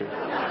ed teacher.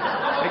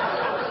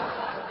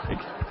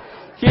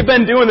 He had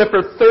been doing this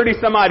for 30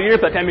 some odd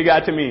years by the time he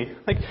got to me.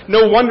 Like,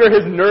 no wonder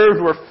his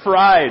nerves were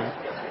fried.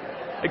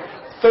 Like,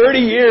 30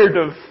 years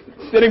of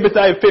sitting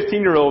beside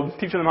 15-year-olds,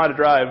 teaching them how to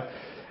drive.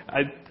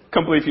 I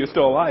can't believe he was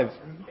still alive.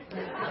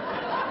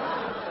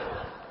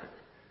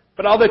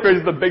 But all this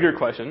raises the bigger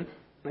question.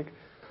 Like,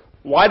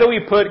 why do we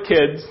put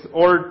kids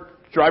or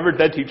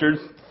driver's ed teachers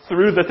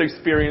through this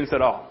experience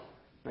at all?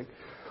 Like,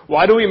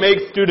 why do we make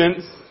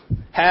students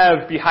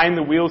have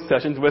behind-the-wheel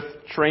sessions with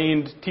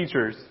trained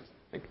teachers?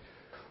 Like,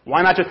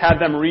 why not just have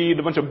them read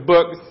a bunch of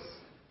books,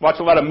 watch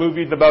a lot of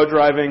movies about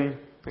driving?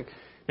 Like,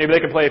 maybe they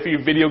can play a few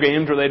video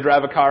games where they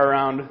drive a car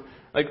around.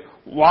 Like,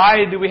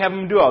 why do we have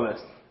them do all this?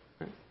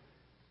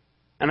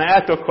 And I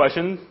ask those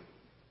questions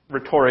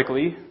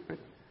rhetorically,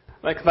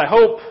 like, because I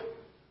hope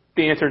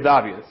the answer is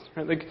obvious.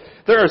 Right? Like,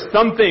 there are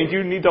some things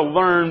you need to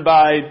learn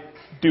by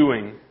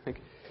doing.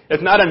 Like,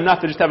 it's not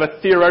enough to just have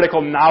a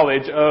theoretical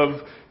knowledge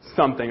of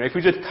something. Like, if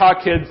we just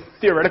taught kids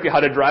theoretically how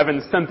to drive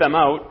and sent them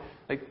out,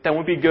 like that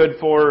won't be good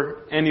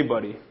for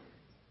anybody.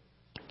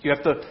 You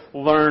have to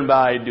learn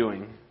by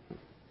doing.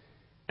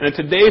 And in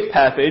today's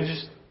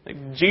passage,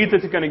 like,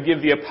 Jesus is going to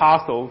give the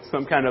apostles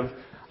some kind of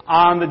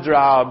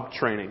on-the-job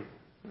training.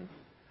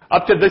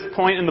 Up to this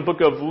point in the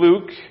book of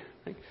Luke,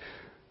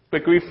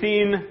 like we've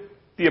seen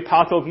the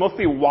apostles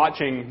mostly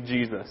watching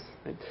Jesus.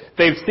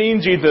 They've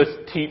seen Jesus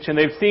teach, and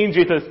they've seen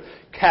Jesus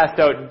cast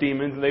out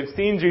demons, and they've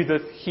seen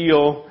Jesus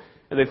heal,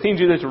 and they've seen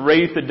Jesus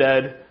raise the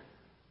dead.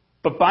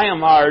 But by and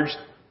large,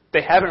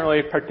 they haven't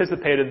really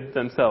participated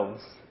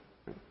themselves.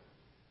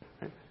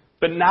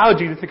 But now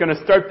Jesus is going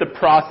to start the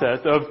process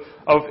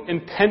of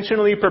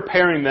intentionally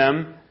preparing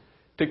them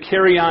to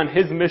carry on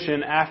his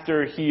mission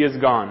after he is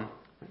gone.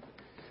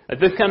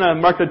 This kind of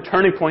marked a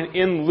turning point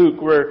in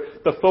Luke where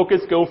the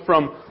focus goes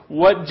from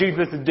what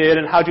Jesus did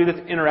and how Jesus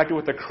interacted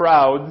with the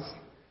crowds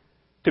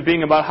to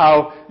being about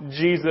how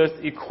Jesus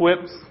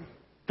equips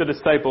the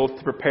disciples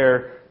to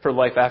prepare for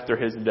life after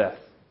his death.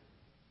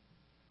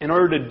 In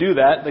order to do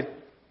that,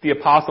 the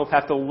apostles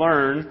have to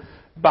learn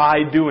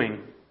by doing.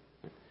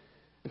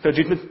 And so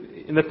Jesus,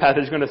 in this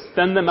passage, is going to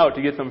send them out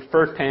to get some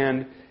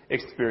first-hand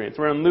experience.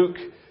 We're in Luke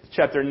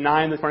chapter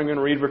 9 this morning. I'm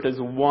going to read verses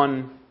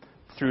 1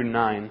 through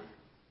 9.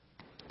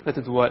 This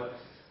is what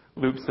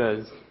Luke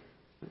says.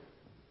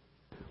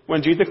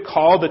 When Jesus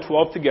called the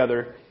 12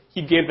 together,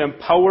 he gave them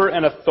power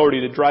and authority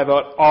to drive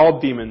out all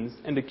demons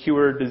and to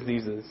cure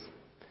diseases.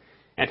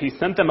 And he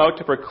sent them out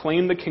to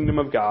proclaim the kingdom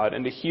of God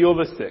and to heal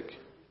the sick.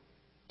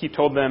 He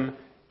told them,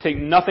 "Take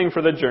nothing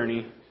for the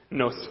journey,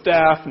 no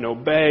staff, no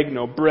bag,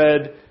 no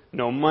bread,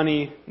 no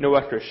money, no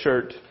extra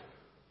shirt.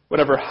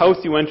 Whatever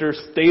house you enter,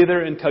 stay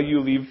there until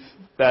you leave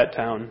that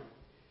town.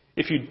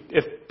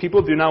 If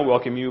people do not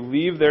welcome you,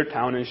 leave their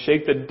town and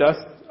shake the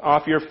dust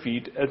off your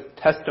feet as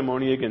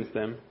testimony against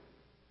them."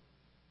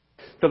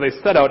 So they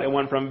set out and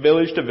went from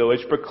village to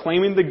village,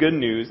 proclaiming the good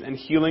news and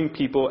healing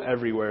people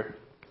everywhere.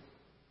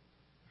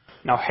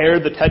 Now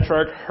Herod the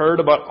Tetrarch heard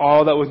about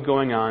all that was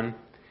going on,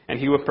 and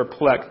he was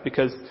perplexed,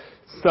 because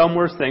some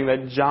were saying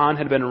that John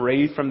had been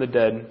raised from the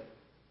dead,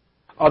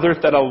 others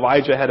that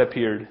Elijah had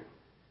appeared,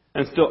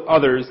 and still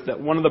others that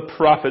one of the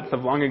prophets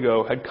of long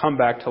ago had come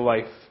back to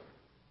life.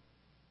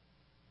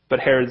 But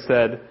Herod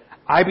said,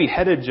 "I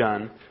beheaded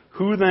John.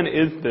 Who then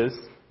is this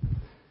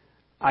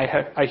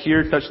I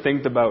hear such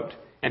things about?"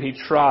 And he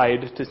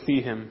tried to see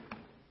him.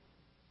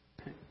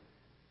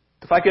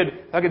 If I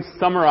could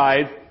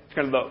summarize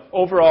kind of the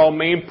overall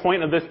main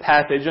point of this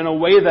passage in a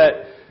way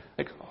that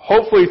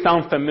hopefully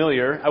sounds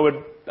familiar, I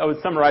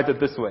would summarize it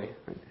this way.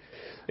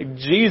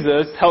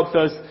 Jesus helps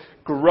us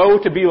grow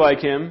to be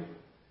like him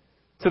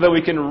so that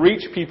we can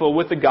reach people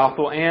with the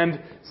gospel and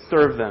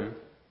serve them.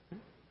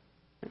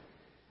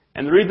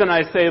 And the reason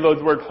I say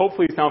those words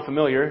hopefully sound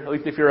familiar, at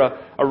least if you're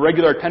a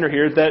regular attender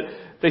here, is that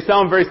they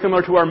sound very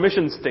similar to our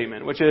mission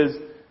statement, which is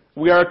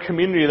we are a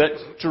community that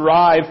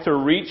strives to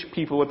reach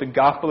people with the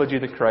gospel of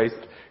Jesus Christ,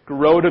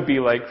 grow to be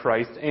like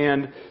Christ,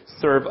 and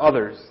serve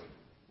others.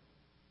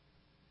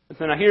 And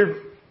so now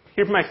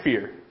here's my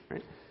fear,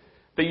 right?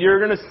 That you're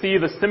going to see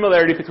the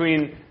similarity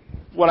between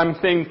what I'm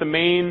saying is the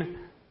main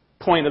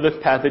point of this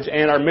passage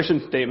and our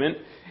mission statement,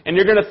 and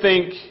you're going to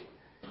think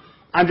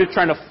I'm just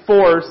trying to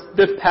force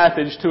this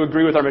passage to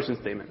agree with our mission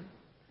statement.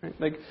 Right?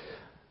 Like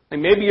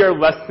maybe you're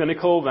less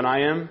cynical than I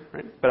am,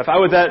 right? But if I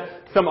was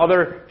at some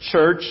other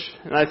church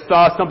and I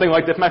saw something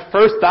like this, my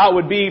first thought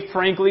would be,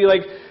 frankly,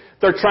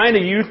 they're trying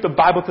to use the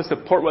Bible to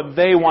support what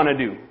they want to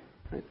do.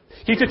 Right?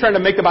 He's just trying to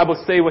make the Bible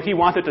say what he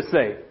wants it to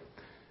say.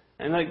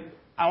 And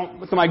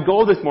so my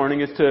goal this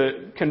morning is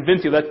to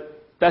convince you that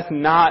that's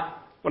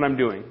not what I'm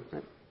doing.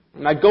 Right?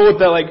 My goal is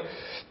that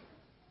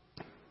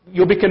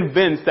you'll be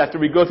convinced after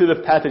we go through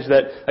this passage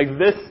that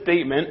this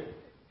statement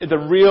is a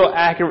real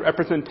accurate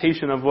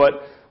representation of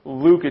what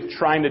Luke is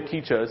trying to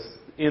teach us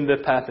in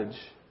this passage.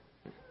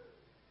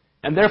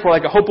 And therefore, I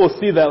hope we'll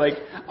see that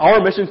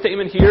our mission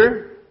statement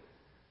here,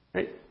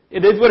 right,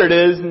 it is what it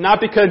is, not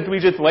because we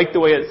just like the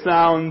way it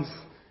sounds,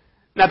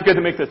 not because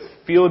it makes us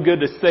feel good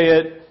to say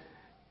it,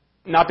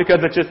 not because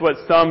it's just what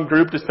some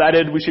group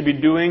decided we should be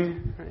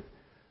doing.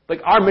 Right?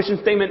 Our mission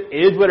statement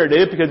is what it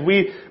is because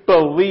we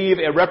believe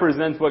it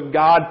represents what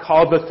God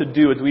calls us to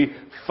do as we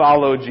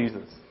follow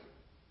Jesus.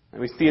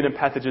 And we see it in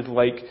passages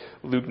like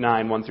Luke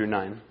 9, 1 through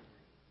 9.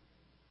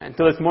 And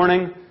so this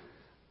morning,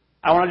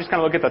 I want to just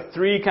kind of look at the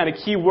three kind of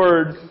key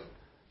words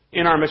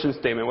in our mission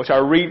statement, which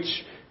are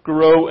reach,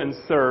 grow, and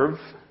serve.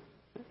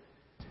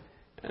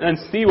 And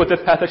then see what this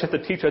passage has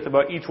to teach us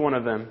about each one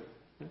of them.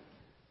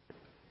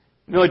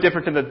 The only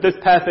difference is that this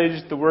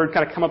passage, the word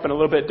kind of come up in a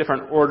little bit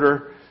different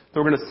order.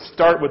 So we're going to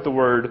start with the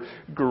word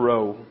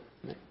grow.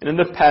 And in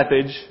this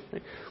passage,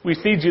 we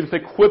see Jesus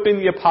equipping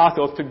the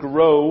apostles to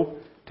grow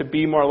to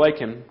be more like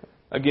him.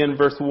 Again,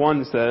 verse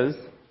 1 says,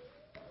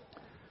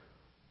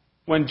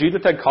 "When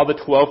Jesus had called the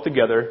 12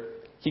 together,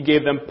 he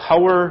gave them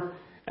power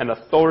and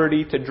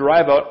authority to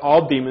drive out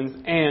all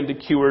demons and to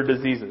cure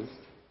diseases."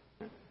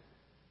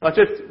 Let's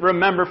just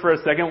remember for a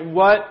second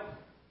what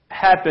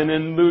happened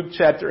in Luke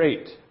chapter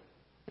 8.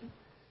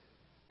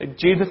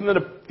 Jesus and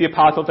the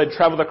apostles had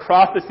traveled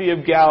across the Sea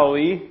of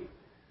Galilee,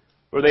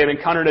 where they had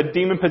encountered a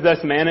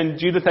demon-possessed man, and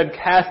Jesus had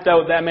cast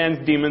out that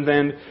man's demons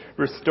and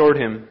restored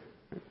him.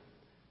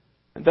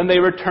 And then they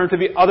returned to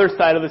the other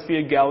side of the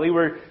Sea of Galilee,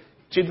 where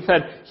Jesus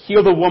had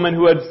healed a woman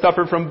who had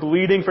suffered from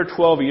bleeding for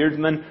 12 years,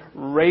 and then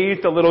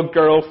raised a little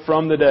girl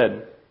from the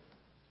dead.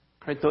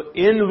 Right, so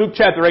in Luke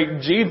chapter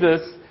 8,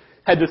 Jesus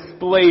had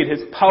displayed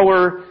his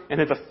power and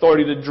his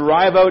authority to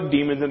drive out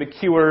demons and to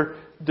cure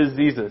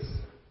diseases.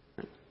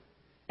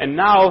 And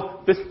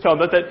now, this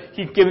tells us that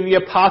he's given the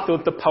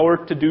apostles the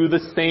power to do the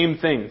same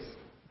things.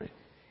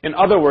 In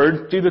other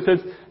words, Jesus is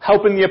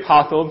helping the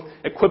apostles,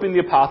 equipping the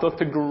apostles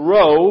to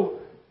grow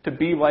to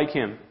be like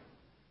him.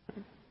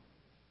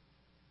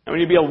 And we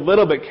need to be a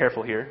little bit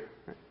careful here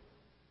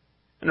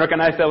and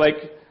recognize that, like,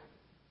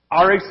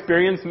 our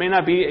experience may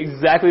not be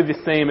exactly the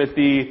same as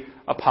the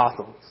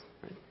apostles.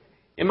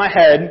 In my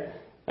head,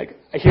 like,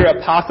 I hear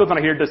apostles and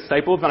I hear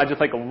disciples, and I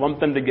just like lump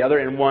them together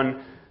in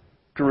one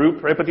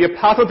group, right? But the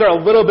apostles are a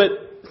little bit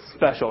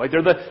special. Like,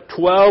 they're the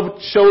 12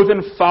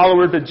 chosen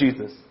followers of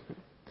Jesus.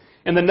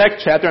 In the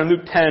next chapter, in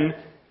Luke 10,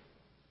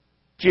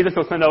 Jesus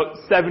will send out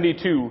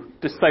 72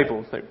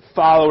 disciples, like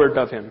followers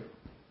of him.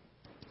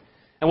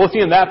 And we'll see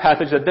in that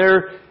passage that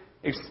their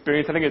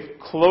experience, I think, is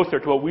closer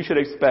to what we should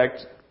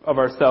expect of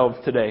ourselves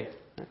today.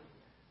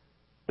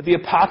 But the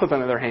apostles, on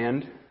the other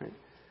hand,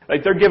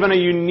 like, they're given a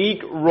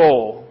unique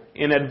role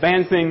in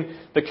advancing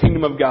the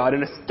kingdom of God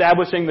and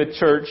establishing the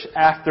church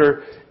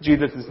after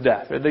Jesus'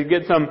 death. They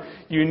get some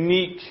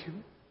unique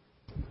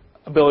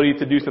ability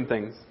to do some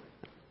things.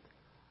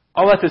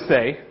 All that to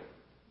say,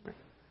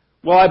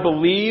 while I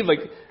believe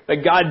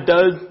that God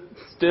does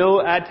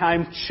still at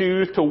times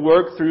choose to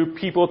work through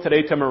people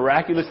today to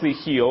miraculously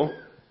heal,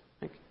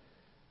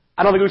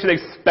 I don't think we should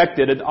expect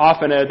it as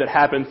often as it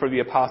happened for the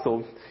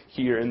apostles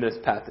here in this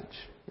passage.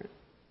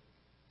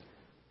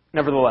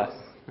 Nevertheless,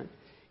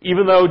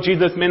 even though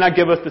Jesus may not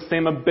give us the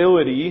same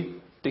ability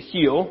to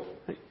heal,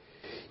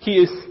 he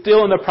is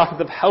still in the process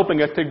of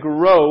helping us to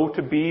grow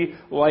to be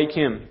like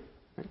him.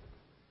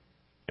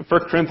 In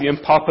 1 Corinthians,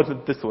 Paul puts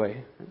it this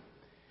way: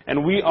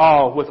 "And we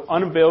all, with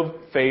unveiled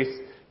face,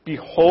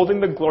 beholding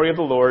the glory of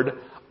the Lord,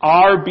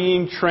 are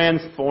being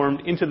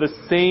transformed into the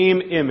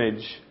same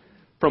image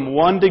from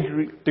one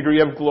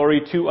degree of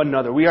glory to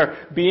another." We are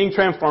being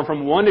transformed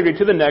from one degree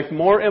to the next,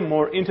 more and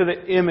more into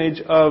the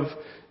image of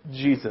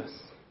Jesus.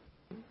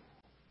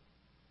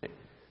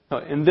 So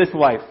in this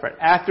life, right,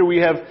 after we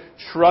have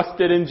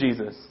trusted in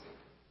Jesus,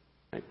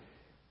 right,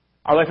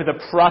 our life is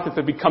a process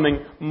of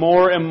becoming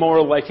more and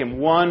more like him,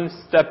 one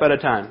step at a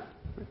time.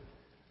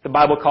 The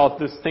Bible calls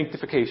this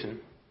sanctification.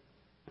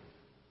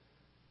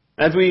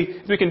 As we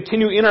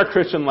continue in our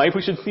Christian life,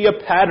 we should see a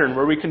pattern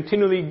where we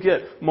continually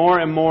get more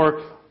and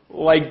more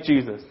like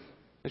Jesus.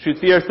 We should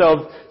see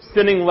ourselves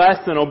sinning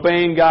less and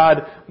obeying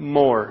God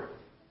more.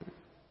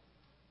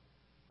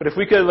 But if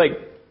we could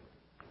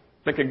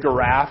like a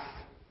graph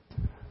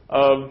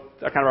of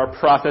kind of our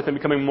process and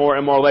becoming more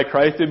and more like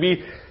Christ, it'd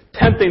be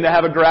tempting to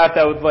have a graph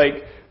that was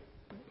like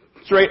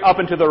straight up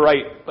and to the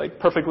right, like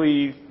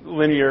perfectly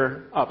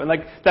linear up. And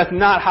like, that's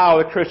not how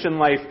the Christian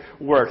life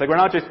works. Like, we're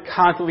not just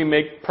constantly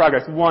make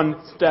progress one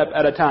step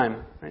at a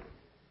time. Right?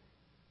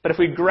 But if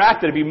we graphed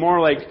it, it'd be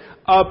more like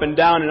up and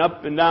down and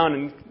up and down,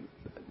 and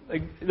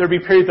like there'd be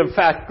periods of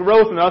fast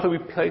growth, and there'd also be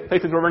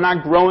places where we're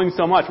not growing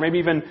so much, maybe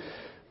even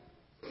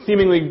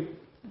seemingly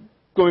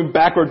going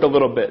backwards a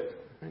little bit.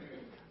 Right?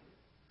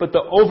 But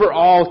the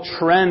overall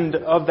trend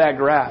of that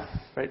graph,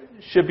 right,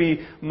 should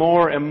be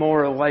more and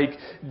more like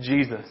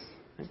Jesus.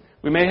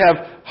 We may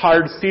have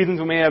hard seasons,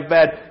 we may have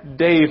bad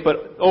days,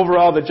 but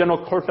overall the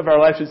general course of our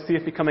life should see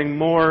us becoming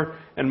more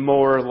and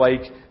more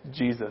like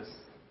Jesus.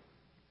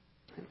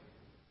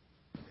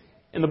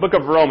 In the book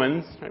of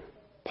Romans, right,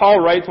 Paul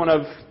writes one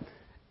of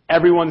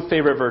everyone's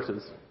favorite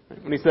verses.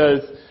 Right, when he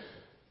says,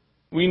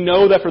 "We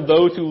know that for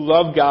those who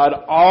love God,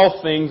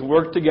 all things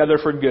work together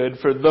for good,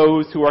 for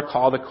those who are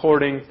called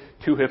according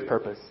to his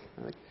purpose."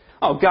 Like,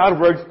 oh, God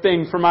works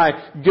things for my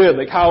good.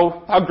 Like,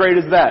 how great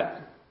is that?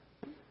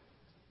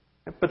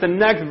 But the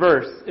next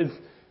verse is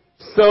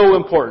so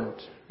important,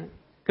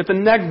 because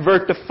the next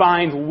verse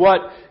defines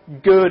what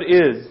good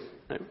is.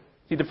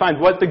 He defines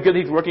what the good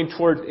he's working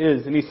towards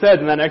is. And he says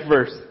in that next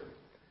verse,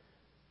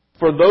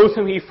 "For those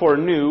whom he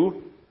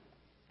foreknew,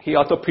 he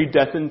also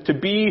predestined to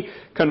be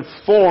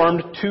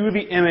conformed to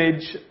the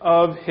image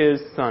of his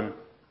Son."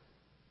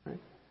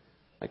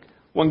 Like,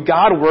 when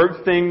God works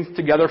things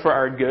together for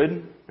our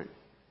good,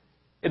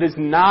 it is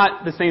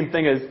not the same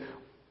thing as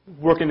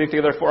working things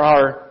together for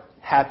our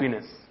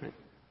happiness.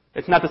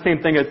 It's not the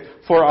same thing as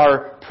for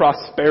our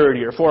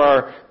prosperity or for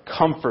our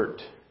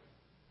comfort.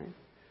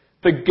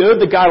 The good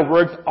that God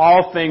works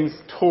all things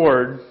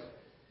toward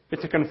is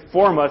to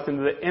conform us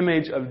into the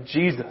image of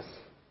Jesus.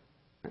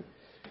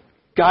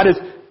 God's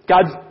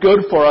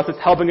good for us is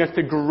helping us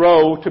to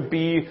grow to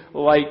be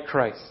like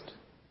Christ.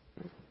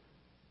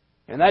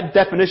 And that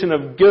definition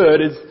of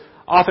good is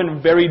often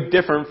very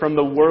different from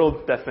the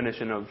world's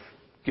definition of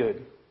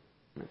good.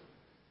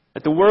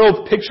 That the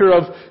world's picture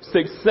of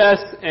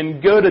success and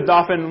good is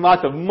often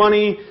lots of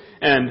money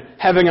and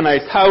having a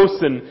nice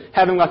house and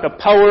having lots of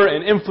power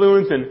and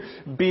influence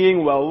and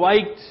being well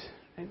liked.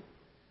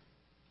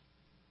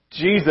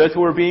 Jesus,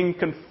 who we're being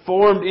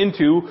conformed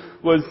into,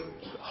 was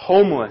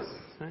homeless.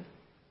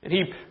 And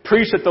he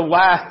preached that the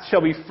last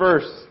shall be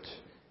first.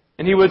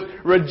 And he was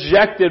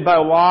rejected by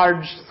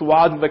large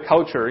swaths of the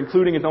culture,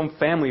 including his own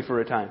family for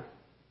a time.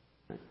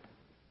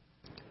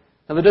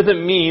 Now, that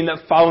doesn't mean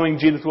that following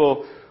Jesus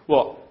will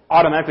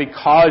automatically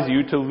cause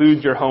you to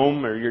lose your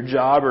home or your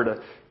job or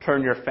to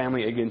turn your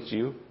family against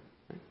you.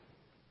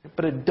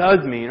 But it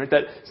does mean, right,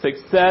 that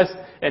success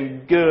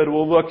and good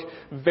will look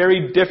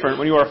very different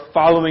when you are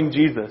following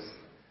Jesus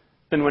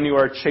than when you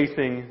are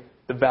chasing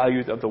the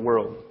values of the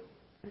world.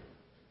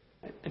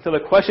 And so the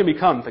question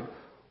becomes, like,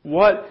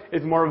 what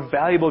is more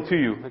valuable to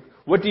you? Like,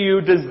 what do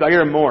you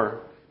desire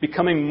more?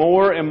 Becoming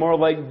more and more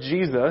like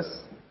Jesus,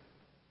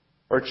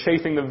 or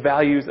chasing the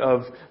values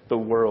of the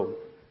world?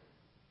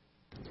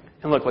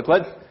 And look,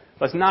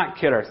 let's not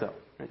kid ourselves.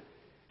 Right?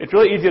 It's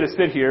really easy to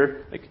sit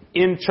here, like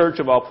in church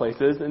of all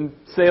places, and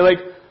say, like,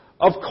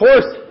 of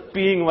course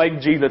being like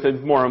Jesus is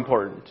more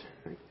important.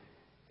 Right?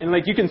 And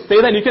like you can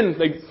say that, and you can,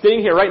 like, sitting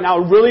here right now,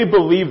 really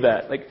believe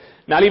that. Like,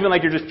 not even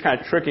like you're just kind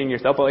of tricking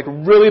yourself, but like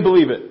really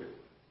believe it.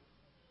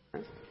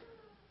 Right?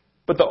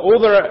 But the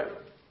older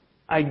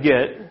I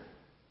get,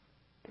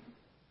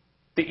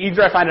 the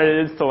easier I find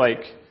it is to,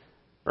 like,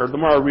 or the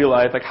more I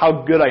realize, like,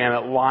 how good I am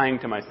at lying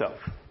to myself.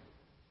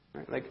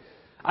 Right? Like,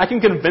 I can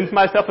convince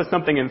myself of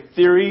something in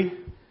theory,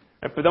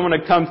 right? But then when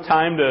it comes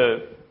time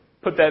to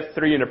put that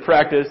theory into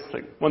practice,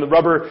 like when the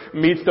rubber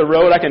meets the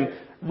road, I can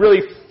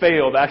really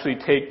fail to actually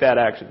take that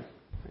action.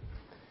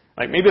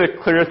 Like, maybe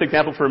the clearest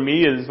example for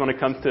me is when it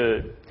comes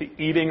to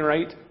eating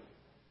right.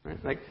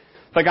 Right?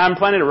 Like I'm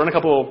planning to run a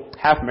couple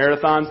half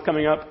marathons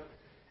coming up,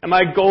 and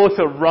my goal is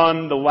to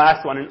run the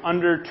last one in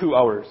under 2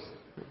 hours.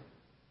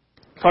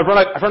 So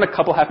I've run a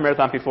couple half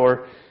marathons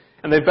before,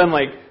 and they've been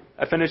like,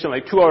 I finished in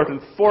like 2 hours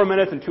and 4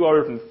 minutes and 2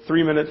 hours and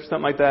 3 minutes or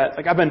something like that.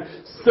 Like, I've been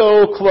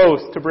so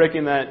close to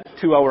breaking that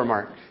 2 hour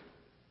mark.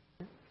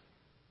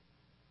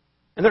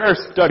 And there are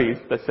studies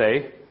that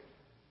say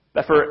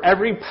that for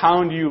every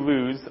pound you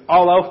lose,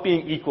 all else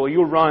being equal,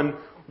 you'll run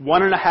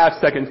 1.5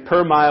 seconds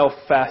per mile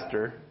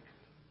faster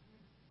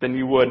than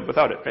you would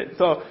without it. Right?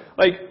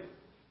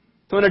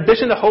 So in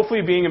addition to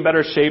hopefully being in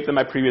better shape than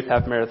my previous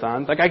half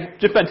marathons, like, I've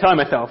just been telling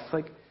myself,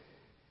 like,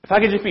 if I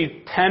could just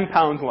be 10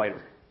 pounds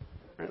lighter,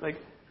 right? Like,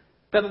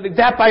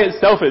 that by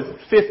itself is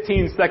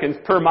 15 seconds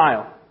per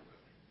mile.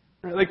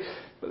 Right? Like,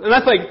 and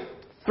that's like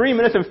 3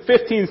 minutes and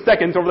 15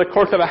 seconds over the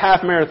course of a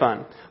half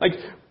marathon. Like,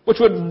 which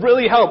would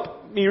really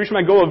help me reach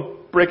my goal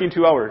of breaking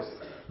 2 hours.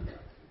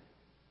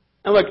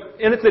 And look,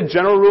 and it's a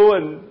general rule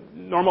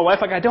in normal life,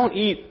 like, I don't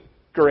eat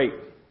great.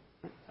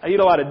 I eat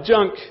a lot of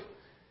junk.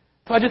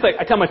 So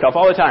I tell myself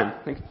all the time,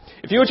 like,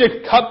 if you would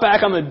just cut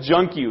back on the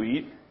junk you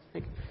eat,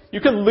 like,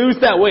 you can lose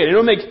that weight.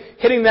 It'll make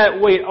hitting that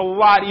weight a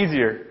lot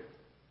easier.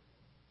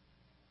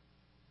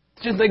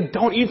 Just, like,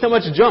 don't eat so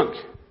much junk.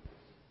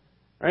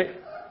 Right?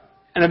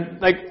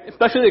 And, like,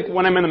 especially, like,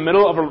 when I'm in the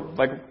middle of a,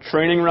 like,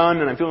 training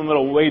run and I'm feeling a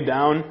little weighed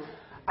down,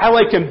 I,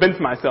 like, convince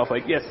myself,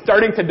 like, yes,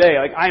 starting today,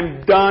 like,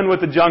 I'm done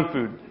with the junk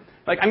food.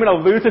 Like, I'm going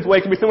to lose this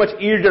weight. It's going to be so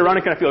much easier to run.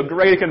 It's going to feel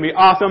great. It's going to be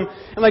awesome.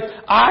 And, like,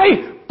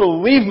 I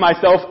believe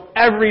myself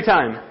every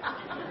time.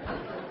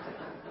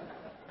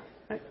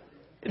 Right?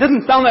 It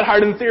doesn't sound that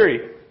hard in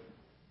theory.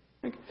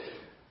 Like,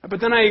 but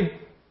then I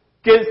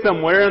get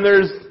somewhere and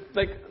there's,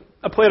 like,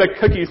 a plate of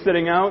cookies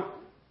sitting out.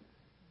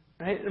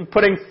 Right? And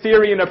putting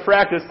theory into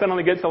practice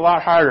suddenly gets a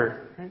lot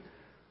harder. Right?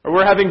 Or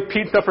we're having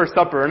pizza for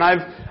supper, and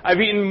I've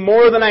eaten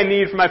more than I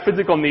need for my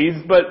physical needs,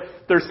 but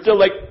there's still,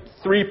 like,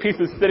 3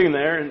 pieces sitting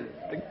there, and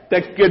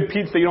that's good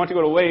pizza. You don't have to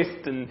go to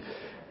waste. And,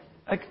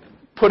 like,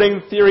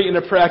 putting theory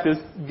into practice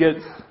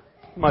gets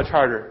much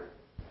harder.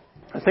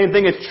 The same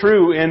thing is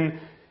true in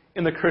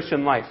the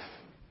Christian life.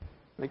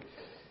 Like,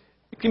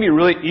 it can be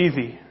really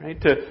easy, right,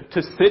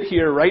 to sit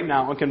here right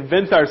now and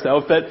convince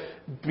ourselves that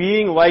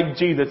being like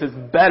Jesus is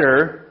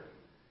better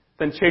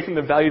than chasing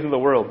the values of the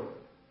world.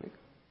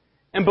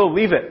 And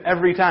believe it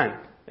every time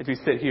as we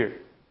sit here.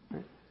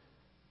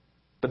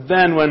 But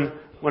then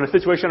when a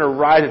situation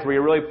arises where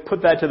you really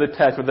put that to the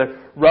test, where the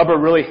rubber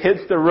really hits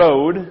the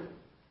road,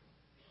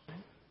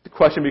 the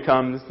question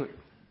becomes,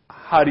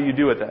 how do you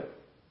do with that?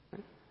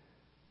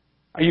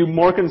 Are you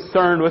more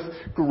concerned with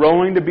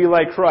growing to be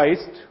like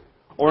Christ,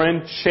 or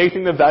in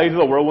chasing the values of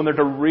the world when there's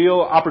a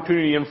real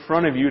opportunity in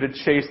front of you to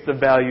chase the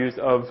values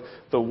of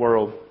the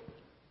world?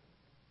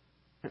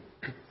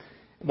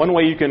 One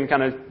way you can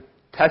kind of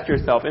test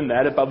yourself in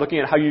that is by looking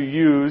at how you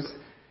use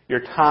your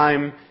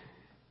time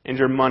and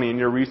your money and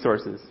your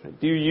resources.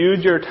 Do you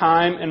use your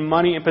time and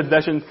money and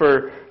possessions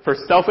for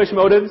selfish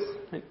motives?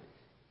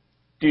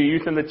 Do you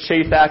use them to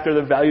chase after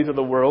the values of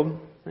the world?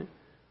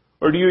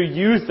 Or do you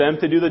use them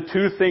to do the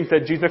 2 things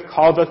that Jesus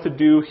calls us to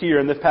do here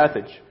in this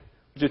passage,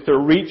 which is to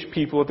reach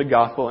people with the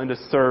gospel and to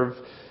serve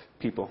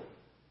people?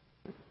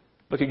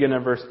 Look again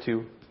at verse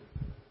 2.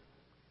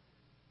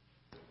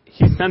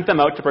 He sent them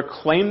out to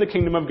proclaim the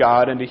kingdom of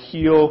God and to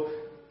heal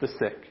the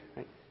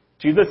sick.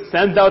 Jesus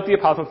sends out the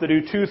apostles to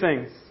do 2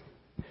 things.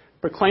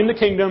 Proclaim the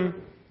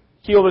kingdom,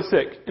 heal the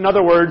sick. In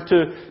other words,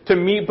 to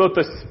meet both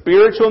the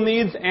spiritual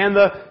needs and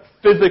the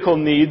physical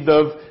needs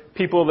of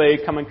people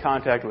they come in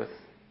contact with.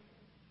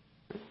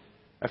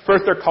 At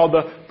first they're called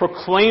to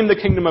proclaim the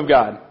kingdom of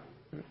God.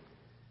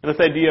 And this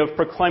idea of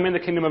proclaiming the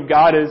kingdom of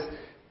God is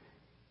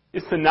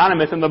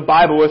synonymous in the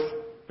Bible with,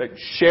 like,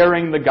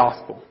 sharing the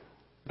gospel.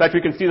 In fact,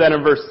 we can see that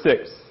in verse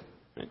 6.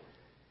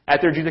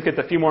 After Jesus gets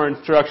a few more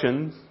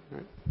instructions,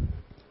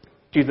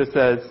 Jesus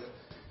says,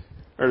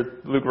 or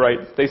Luke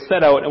writes, they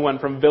set out and went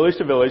from village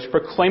to village,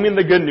 proclaiming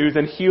the good news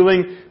and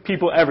healing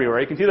people everywhere.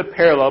 You can see the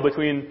parallel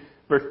between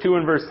verse 2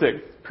 and verse 6.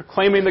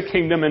 Proclaiming the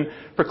kingdom and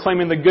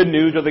proclaiming the good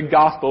news or the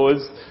gospel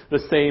is the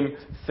same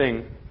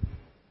thing.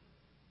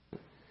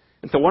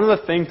 And so one of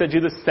the things that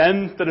Jesus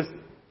sends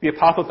the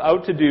apostles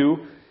out to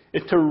do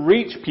is to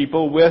reach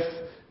people with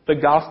the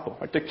gospel,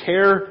 or to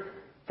care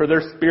for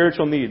their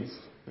spiritual needs.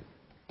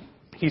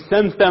 He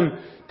sends them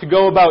to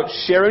go about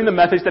sharing the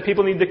message that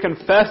people need to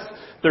confess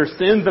their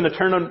sins and to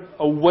turn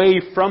away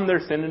from their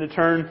sin and to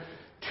turn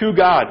to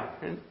God.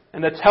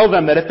 And to tell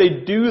them that if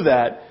they do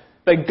that,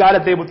 that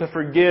God is able to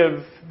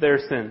forgive their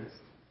sins.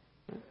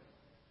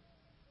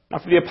 Now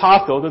for the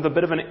apostles, it's a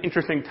bit of an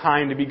interesting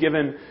time to be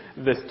given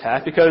this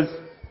task because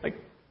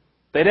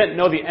they didn't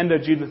know the end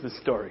of Jesus'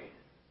 story.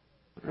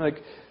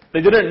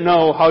 They didn't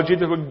know how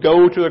Jesus would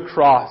go to the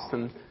cross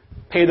and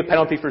pay the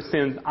penalty for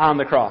sins on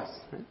the cross.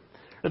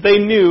 But they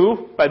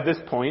knew by this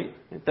point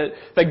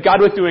that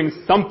God was doing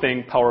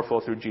something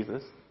powerful through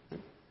Jesus.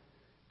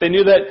 They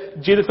knew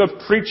that Jesus was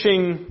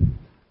preaching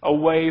a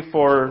way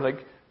for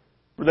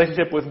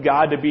relationship with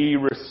God to be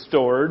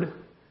restored.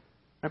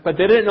 But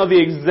they didn't know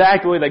the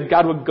exact way that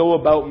God would go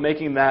about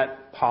making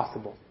that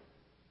possible.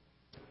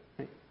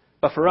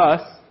 But for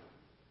us,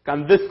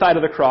 on this side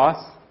of the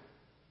cross,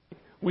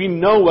 we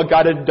know what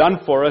God has done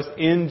for us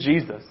in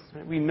Jesus.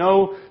 We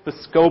know the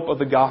scope of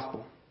the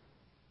gospel.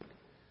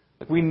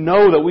 We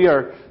know that we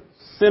are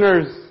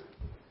sinners,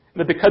 and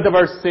that because of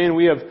our sin,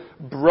 we have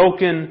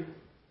broken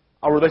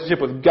our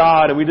relationship with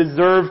God, and we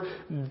deserve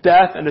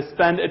death and to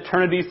spend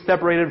eternity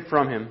separated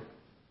from Him.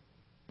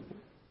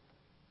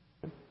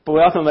 But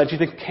we also know that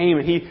Jesus came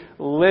and He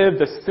lived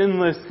a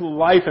sinless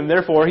life, and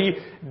therefore He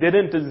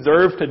didn't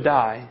deserve to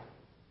die.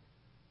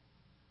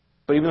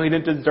 But even though He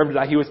didn't deserve to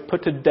die, He was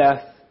put to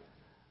death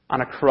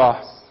on a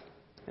cross.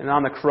 And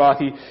on the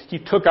cross, He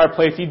took our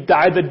place. He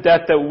died the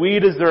death that we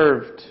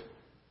deserved.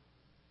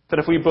 That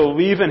if we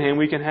believe in Him,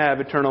 we can have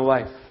eternal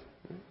life.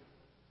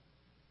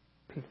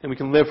 And we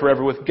can live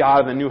forever with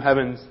God in the new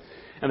heavens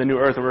and the new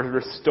earth, and we're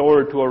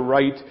restored to a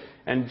right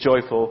and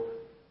joyful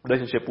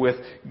relationship with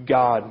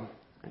God.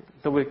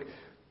 So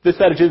this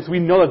side of Jesus, we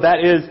know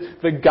that is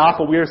the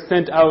gospel we are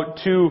sent out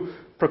to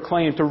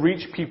proclaim, to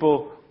reach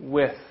people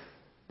with.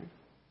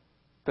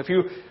 So if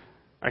you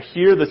are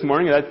here this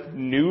morning, that's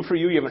new for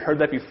you, you haven't heard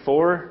that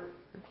before,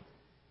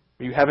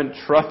 you haven't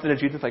trusted in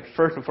Jesus,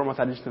 first and foremost,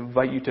 I just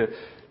invite you to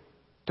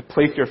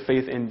place your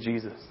faith in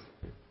Jesus.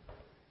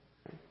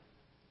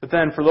 But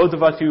then, for those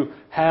of us who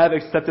have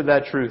accepted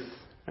that truth,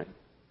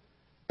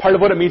 part of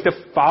what it means to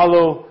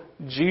follow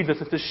Jesus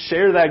is to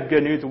share that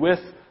good news with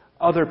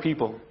other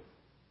people.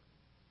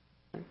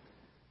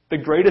 The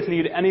greatest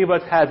need any of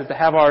us has is to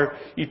have our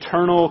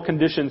eternal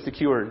condition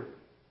secured.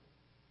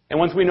 And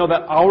once we know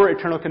that our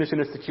eternal condition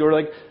is secure,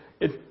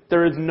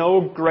 there is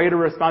no greater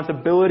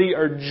responsibility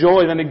or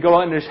joy than to go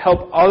out and just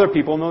help other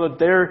people know that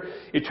their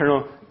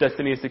eternal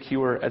destiny is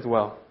secure as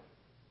well.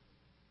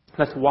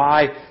 That's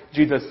why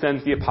Jesus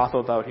sends the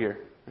apostles out here.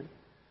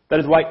 That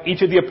is why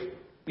each of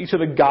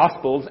the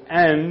Gospels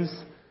ends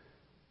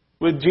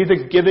with Jesus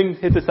giving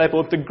His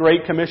disciples the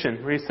Great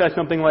Commission, where He says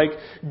something like,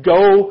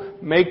 "Go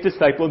make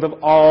disciples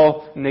of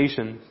all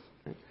nations."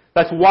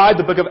 That's why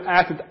the book of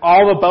Acts is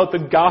all about the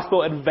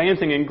gospel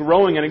advancing and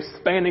growing and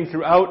expanding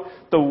throughout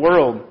the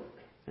world.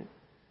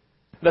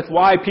 That's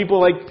why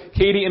people like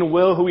Katie and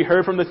Will, who we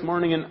heard from this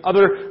morning, and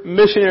other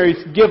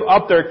missionaries give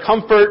up their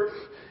comfort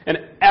and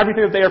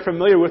everything that they are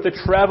familiar with to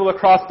travel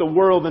across the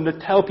world and to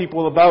tell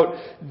people about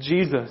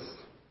Jesus.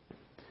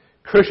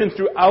 Christians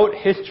throughout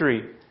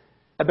history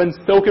have been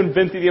so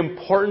convinced of the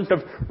importance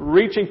of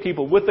reaching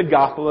people with the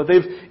gospel that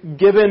they've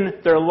given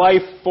their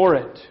life for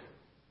it.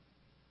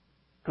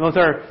 And those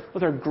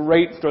are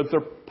great stories. They're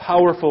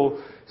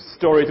powerful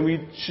stories, and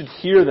we should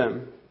hear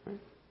them.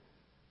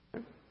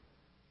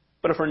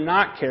 But if we're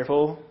not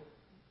careful,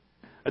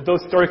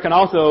 those stories can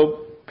also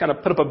kind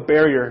of put up a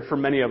barrier for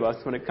many of us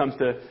when it comes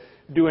to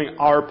doing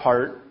our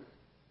part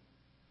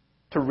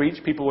to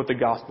reach people with the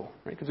gospel.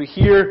 Right? Because we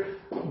hear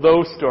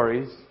those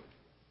stories,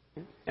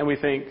 and we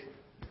think,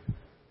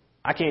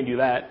 I can't do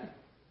that.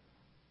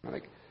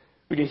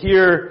 We can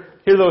hear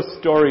those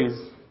stories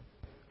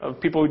of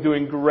people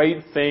doing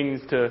great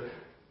things to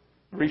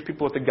reach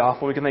people with the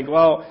gospel. We can think,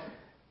 well,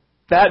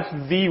 that's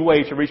the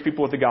way to reach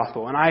people with the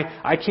gospel. And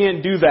I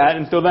can't do that,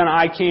 and so then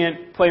I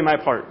can't play my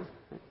part.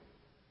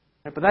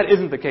 But that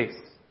isn't the case.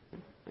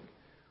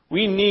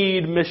 We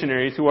need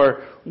missionaries who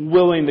are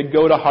willing to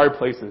go to hard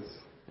places.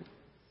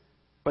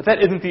 But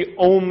that isn't the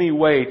only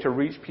way to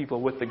reach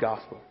people with the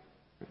gospel.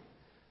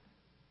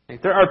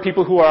 There are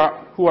people who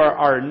are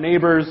our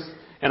neighbors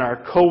and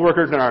our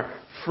co-workers and our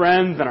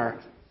friends and our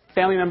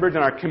family members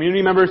and our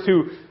community members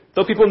who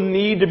those people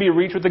need to be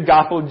reached with the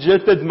gospel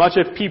just as much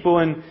as people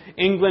in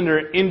England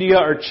or India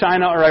or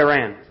China or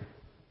Iran.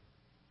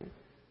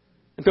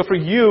 And so for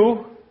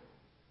you,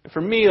 and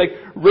for me,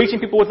 reaching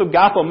people with the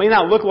gospel may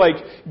not look like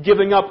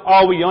giving up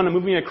all we own and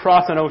moving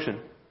across an ocean.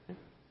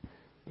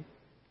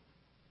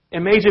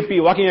 It may just be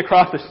walking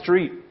across the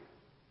street.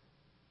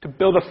 to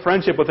build a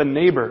friendship with a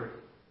neighbor,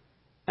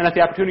 and if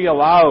the opportunity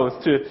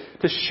allows,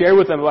 to share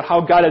with them about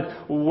how God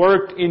has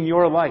worked in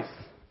your life.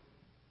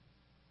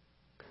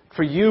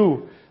 For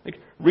you,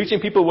 reaching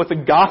people with the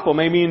gospel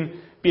may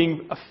mean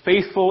being a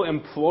faithful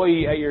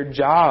employee at your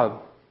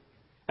job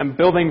and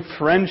building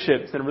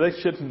friendships and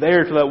relationships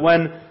there so that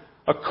when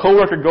a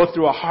coworker goes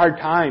through a hard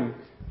time,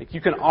 you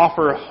can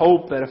offer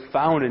hope that is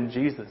found in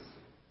Jesus.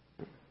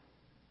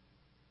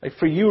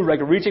 For you,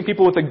 reaching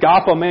people with the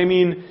gospel may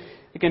mean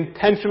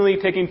intentionally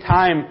taking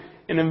time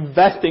and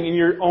investing in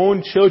your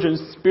own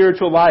children's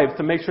spiritual lives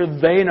to make sure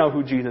they know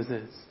who Jesus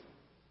is.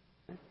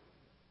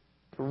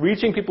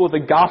 Reaching people with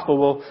the gospel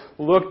will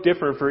look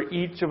different for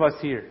each of us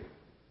here.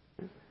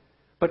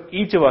 But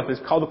each of us is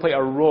called to play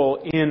a role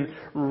in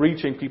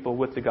reaching people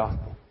with the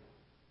gospel.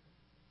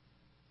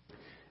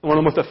 And one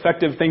of the most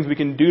effective things we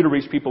can do to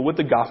reach people with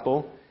the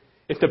gospel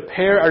is to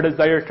pair our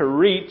desire to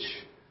reach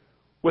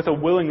with a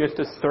willingness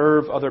to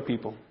serve other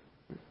people.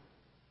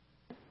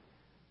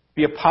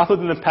 The apostles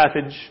in this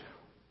passage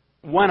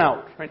went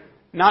out,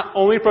 not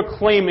only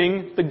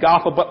proclaiming the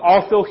gospel, but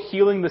also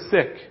healing the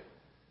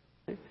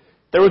sick.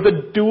 There was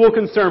a dual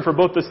concern for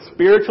both the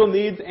spiritual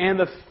needs and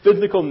the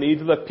physical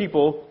needs of the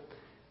people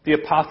the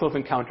apostles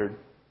encountered.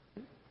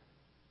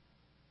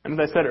 And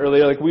as I said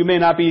earlier, we may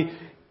not be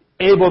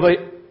able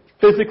to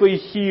physically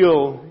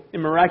heal in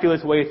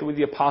miraculous ways the way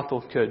the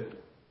apostles could.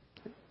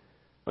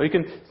 But you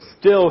can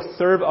still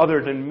serve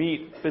others and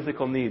meet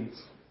physical needs.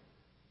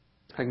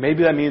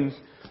 Maybe that means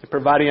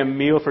providing a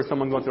meal for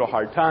someone going through a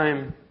hard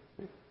time.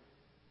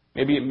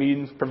 Maybe it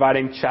means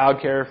providing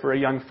childcare for a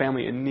young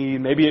family in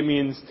need. Maybe it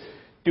means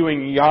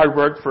doing yard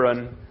work for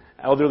an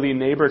elderly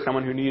neighbor,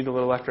 someone who needs a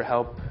little extra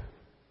help.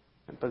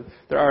 But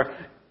there are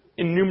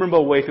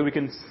innumerable ways that we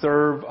can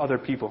serve other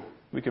people.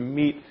 We can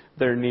meet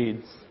their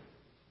needs.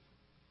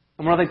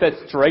 And one of the things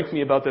that strikes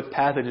me about this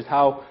passage is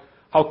how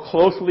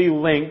closely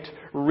linked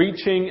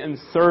reaching and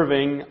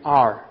serving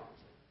are.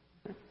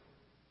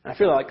 And I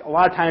feel like a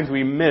lot of times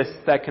we miss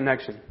that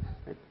connection.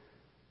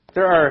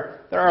 There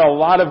are a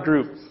lot of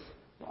groups,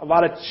 a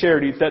lot of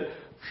charities that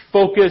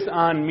focus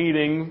on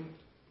meeting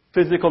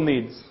physical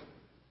needs,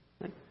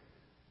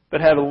 but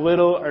have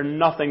little or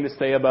nothing to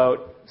say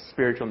about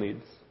spiritual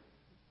needs.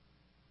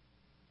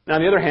 Now,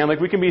 on the other hand,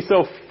 we can be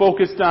so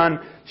focused on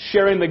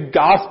sharing the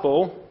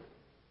gospel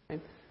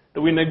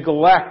that we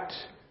neglect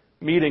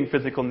meeting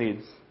physical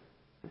needs.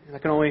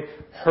 That can only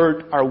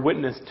hurt our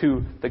witness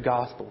to the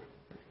gospel.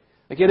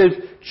 It is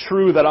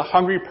true that a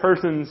hungry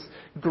person's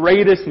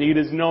greatest need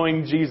is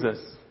knowing Jesus.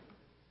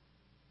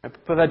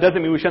 But that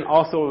doesn't mean we shouldn't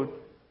also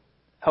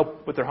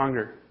help with their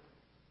hunger.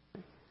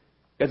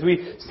 As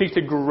we seek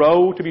to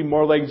grow to be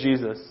more like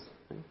Jesus,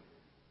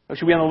 we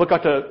should be on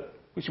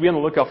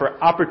the lookout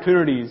for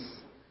opportunities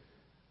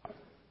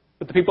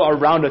with the people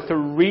around us to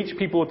reach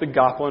people with the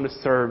gospel and to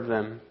serve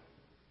them.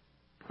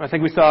 I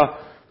think we saw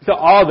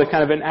all of this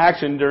kind of in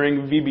action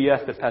during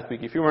VBS this past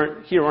week. If you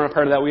weren't here, weren't a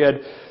part of that, we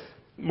had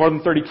more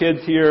than 30 kids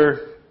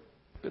here,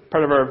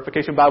 part of our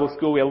Vacation Bible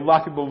School. We had a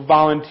lot of people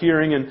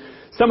volunteering, and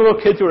some of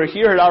those kids who were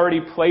here had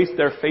already placed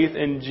their faith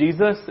in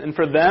Jesus, and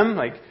for them,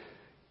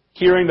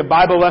 hearing the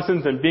Bible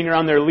lessons and being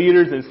around their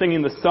leaders and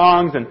singing the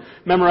songs and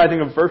memorizing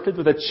the verses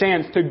was a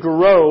chance to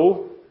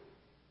grow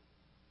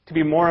to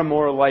be more and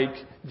more like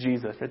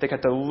Jesus. They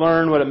got to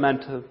learn what it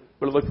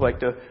looked like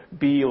to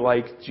be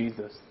like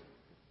Jesus.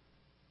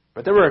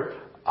 But there were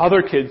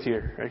other kids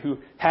here who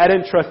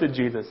hadn't trusted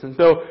Jesus. And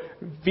so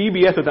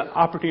VBS was an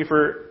opportunity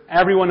for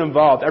everyone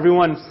involved,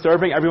 everyone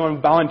serving, everyone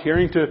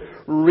volunteering to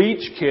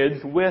reach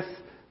kids with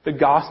the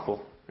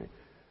gospel.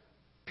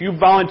 If you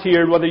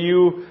volunteered, whether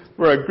you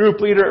were a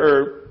group leader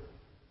or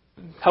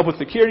help with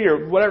security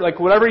or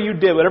whatever you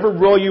did, whatever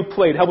role you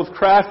played, help with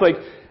crafts,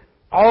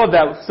 all of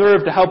that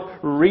served to help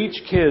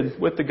reach kids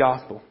with the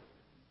gospel.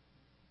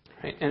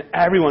 And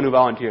everyone who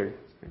volunteered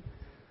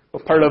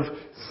was part of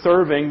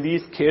serving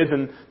these kids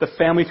and the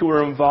families who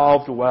were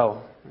involved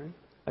well.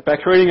 By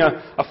creating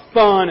a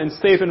fun and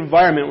safe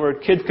environment where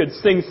kids could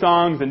sing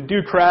songs and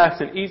do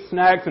crafts and eat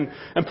snacks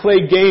and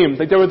play games.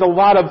 There was a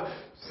lot of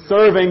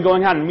serving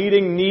going on,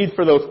 meeting needs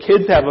for those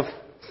kids to have a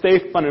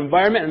safe, fun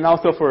environment, and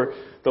also for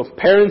those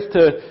parents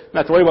to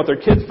not to worry about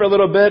their kids for a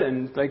little bit.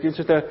 And it's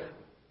just a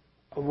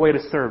way to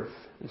serve.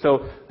 And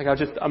so I was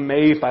just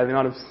amazed by the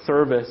amount of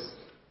service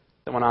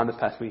that went on this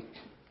past week.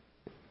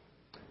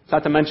 It's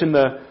not to mention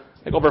the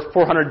over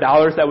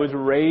 $400 that was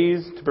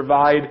raised to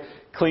provide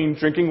clean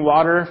drinking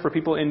water for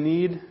people in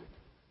need.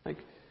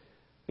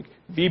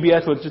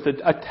 VBS was just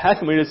a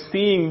testimony to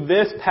seeing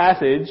this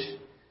passage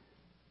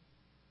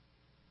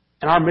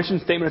and our mission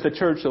statement as a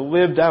church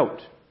lived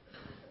out.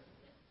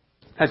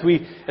 As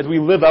we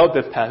live out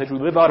this passage, we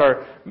live out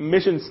our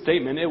mission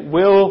statement, it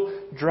will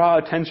draw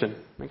attention.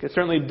 It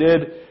certainly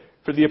did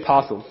for the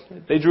apostles.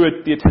 They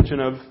drew the attention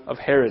of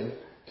Herod.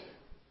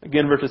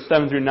 Again, verses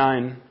 7 through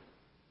 9.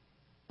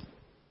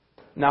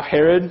 Now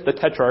Herod, the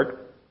Tetrarch,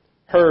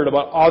 heard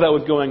about all that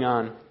was going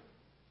on,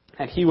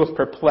 and he was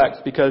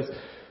perplexed because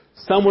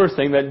some were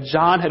saying that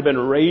John had been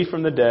raised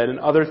from the dead, and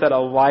others that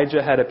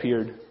Elijah had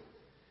appeared.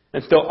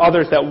 and still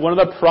others that one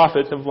of the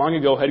prophets of long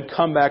ago had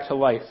come back to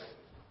life.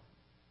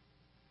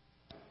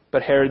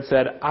 But Herod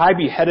said, I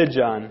beheaded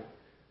John.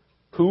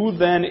 Who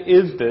then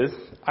is this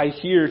I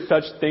hear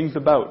such things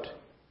about?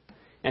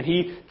 And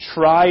he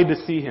tried to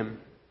see him.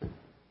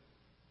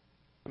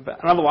 I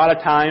don't have a lot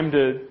of time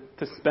to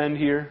spend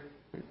here,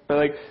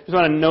 but just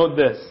want to note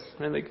this.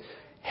 Right?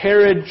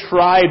 Herod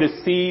tried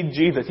to see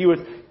Jesus. He was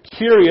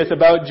curious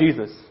about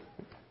Jesus.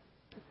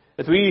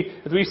 As we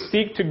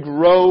seek to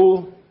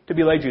grow to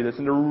be like Jesus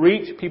and to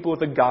reach people with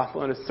the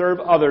gospel and to serve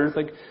others,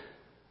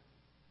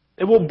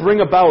 it will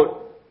bring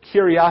about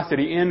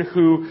curiosity in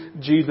who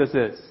Jesus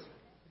is.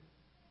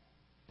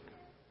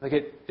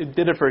 It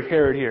did it for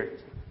Herod here.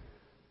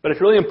 But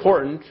it's really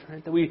important,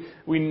 right, that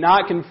we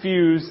not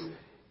confuse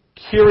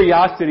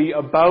curiosity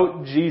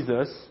about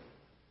Jesus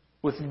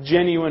with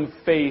genuine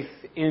faith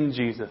in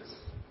Jesus.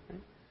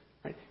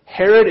 Right?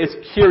 Herod is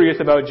curious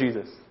about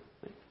Jesus.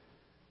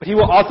 But he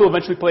will also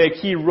eventually play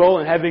a key role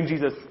in having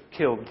Jesus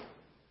killed.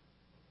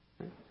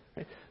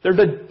 Right? There's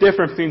a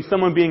difference between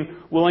someone being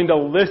willing to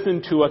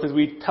listen to us as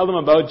we tell them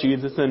about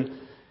Jesus and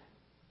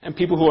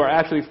people who are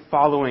actually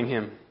following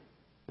him.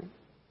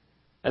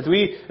 As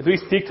we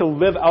seek to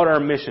live out our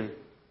mission,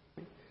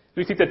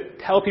 we seek to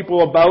tell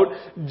people about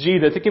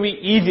Jesus. It can be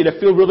easy to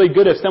feel really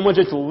good if someone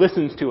just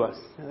listens to us.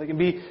 They can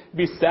be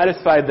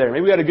satisfied there.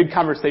 Maybe we had a good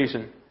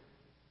conversation.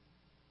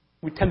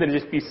 We tend to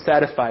just be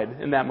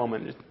satisfied in that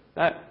moment.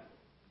 I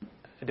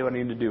do what I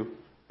need to do.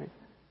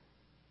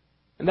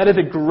 And that is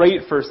a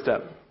great first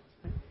step.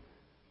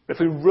 But if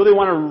we really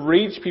want to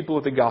reach people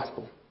with the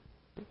gospel,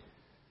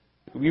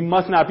 we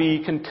must not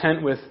be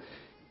content with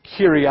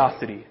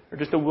curiosity or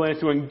just a willingness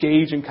to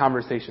engage in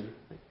conversation.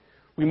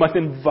 We must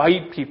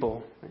invite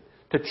people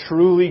to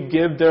truly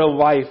give their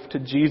life to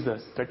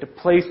Jesus, to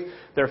place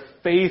their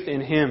faith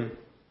in him,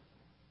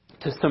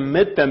 to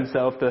submit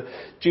themselves to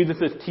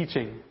Jesus'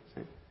 teaching,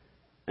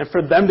 and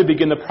for them to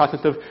begin the process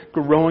of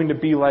growing to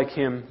be like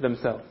him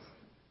themselves.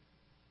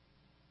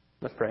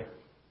 Let's pray.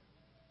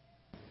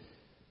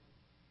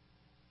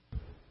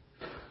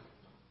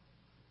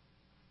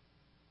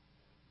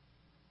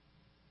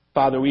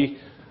 Father,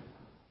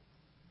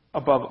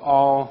 above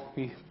all,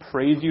 we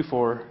praise you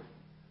for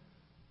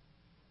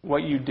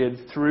what you did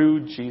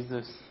through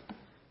Jesus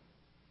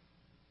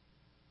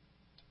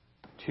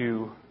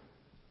to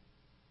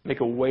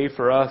make a way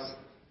for us,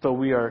 though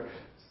we are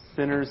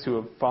sinners who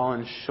have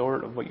fallen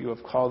short of what you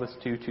have called us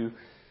to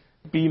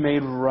be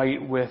made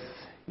right with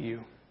you,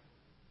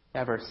 to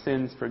have our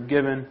sins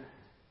forgiven,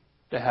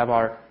 to have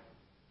our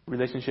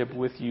relationship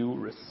with you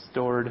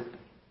restored,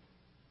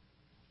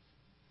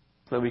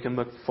 so that we can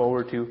look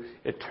forward to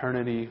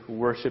eternity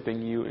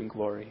worshiping you in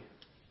glory.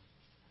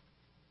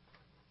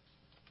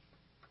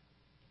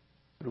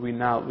 Would we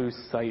not lose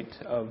sight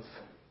of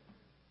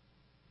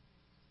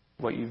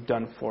what you've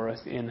done for us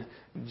in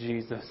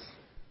Jesus?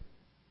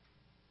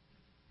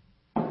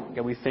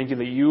 God, we thank you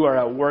that you are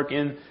at work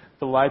in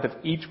the life of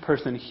each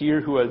person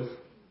here who has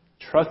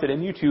trusted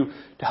in you to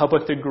help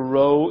us to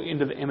grow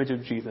into the image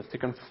of Jesus, to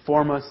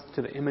conform us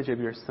to the image of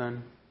your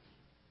Son.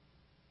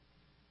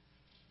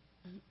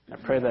 I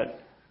pray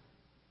that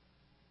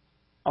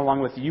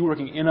along with you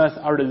working in us,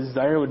 our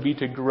desire would be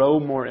to grow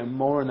more and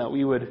more, and that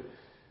we would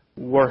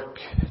work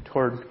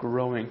toward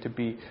growing to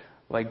be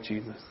like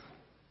Jesus.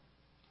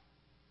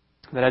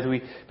 That as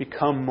we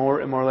become more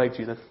and more like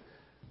Jesus,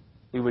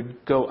 we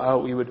would go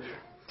out, we would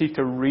seek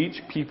to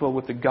reach people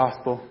with the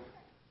gospel,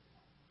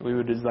 and we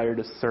would desire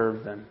to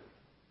serve them.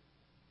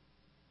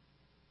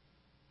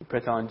 We pray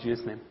it all in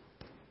Jesus' name.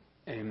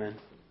 Amen.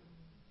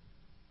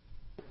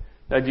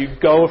 As you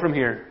go from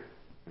here,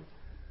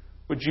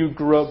 would you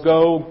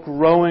go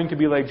growing to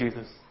be like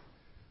Jesus?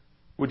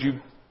 Would you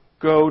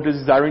go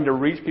desiring to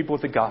reach people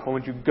with the gospel?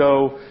 Would you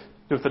go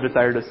with the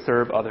desire to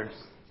serve others?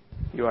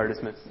 You are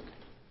dismissed.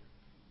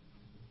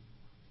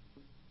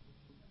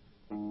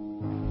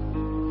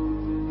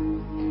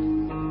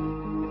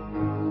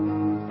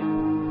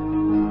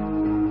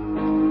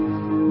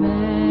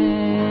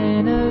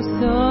 Man of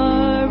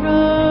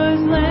sorrows,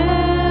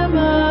 Lamb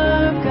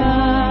of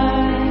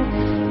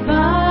God,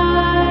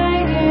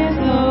 by his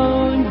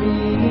own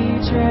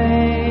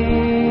betrayed,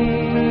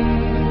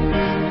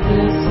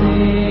 the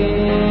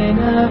sin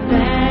of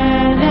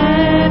man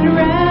and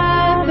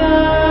wrath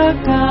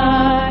of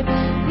God,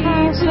 he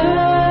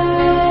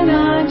took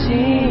on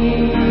Jesus'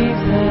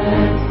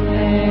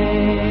 name.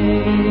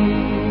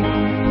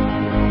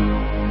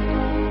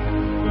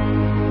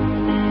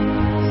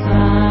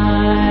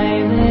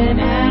 Silent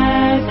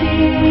as he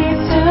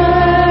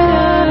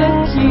stood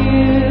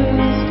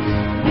accused,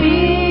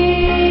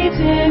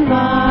 beaten,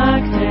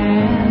 mocked,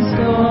 and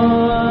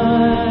scorned,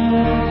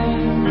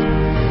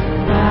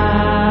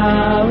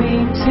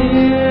 bowing to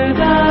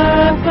the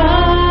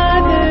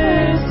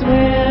Father's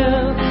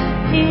will,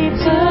 he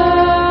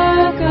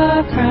took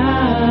a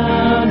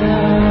crown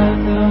of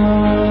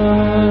thorns.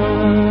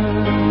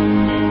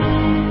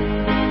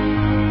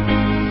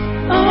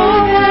 Oh,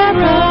 that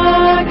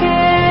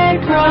rugged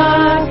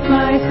cross,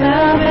 my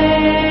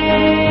salvation,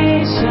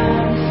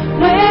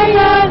 where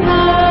your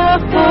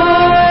love for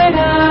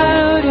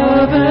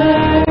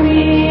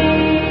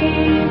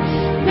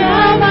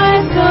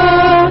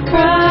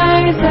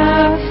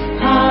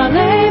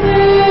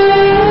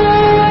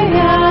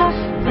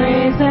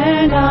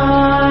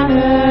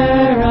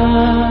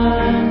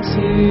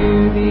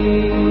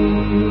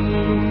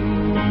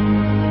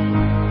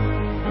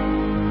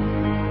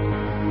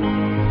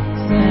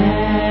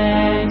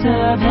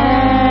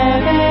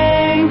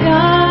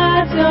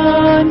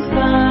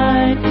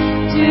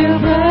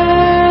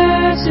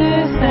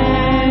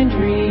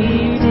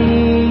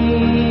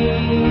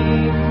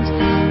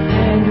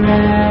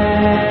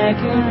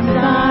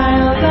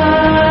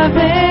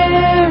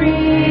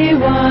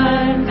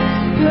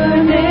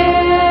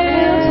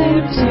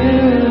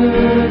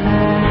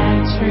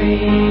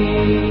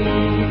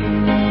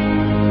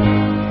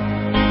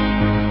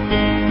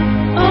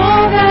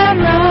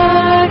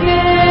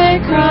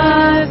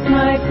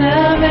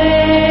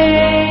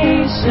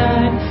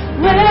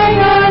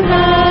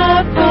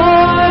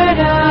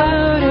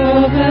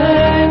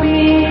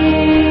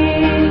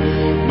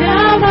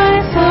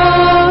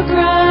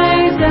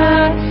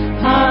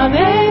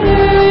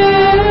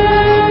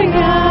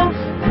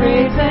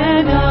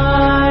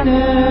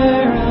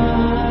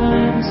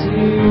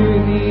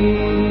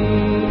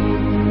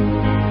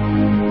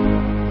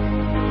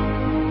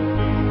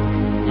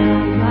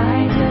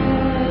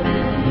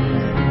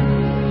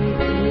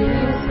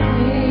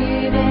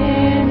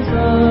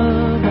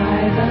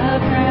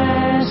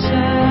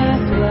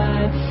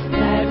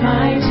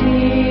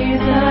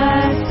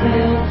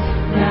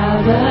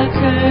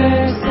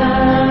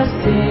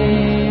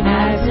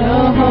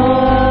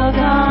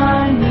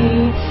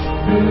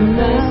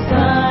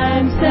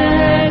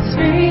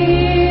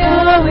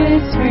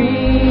is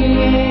free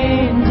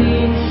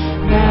indeed.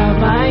 Now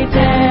my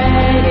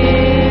debt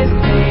is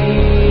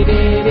paid,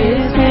 it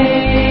is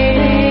paid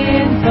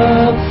in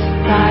full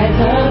by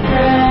the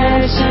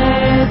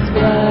precious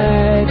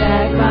blood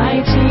that my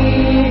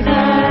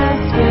Jesus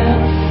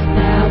spilled.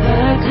 Now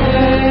the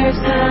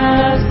curse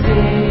of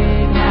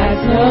sin has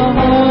no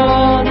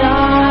hold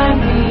on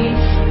me.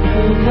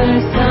 Whom the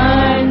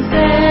Son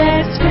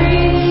sets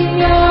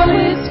free, oh,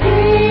 is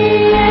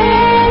free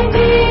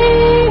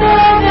indeed.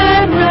 Oh,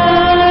 that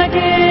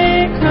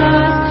rugged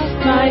cross,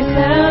 my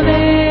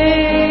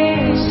salvation,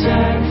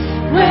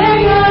 where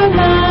your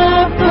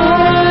love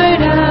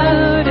poured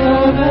out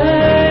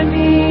over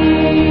me.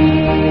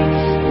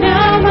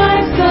 Now my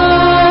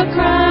soul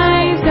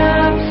cries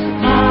out,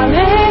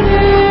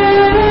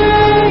 hallelujah,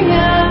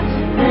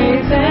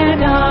 praise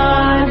and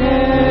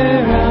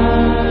honor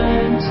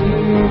unto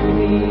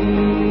thee.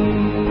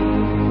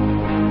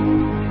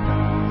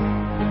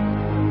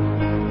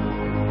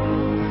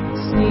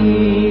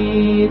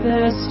 See,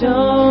 the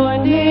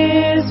stone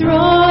is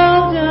rolled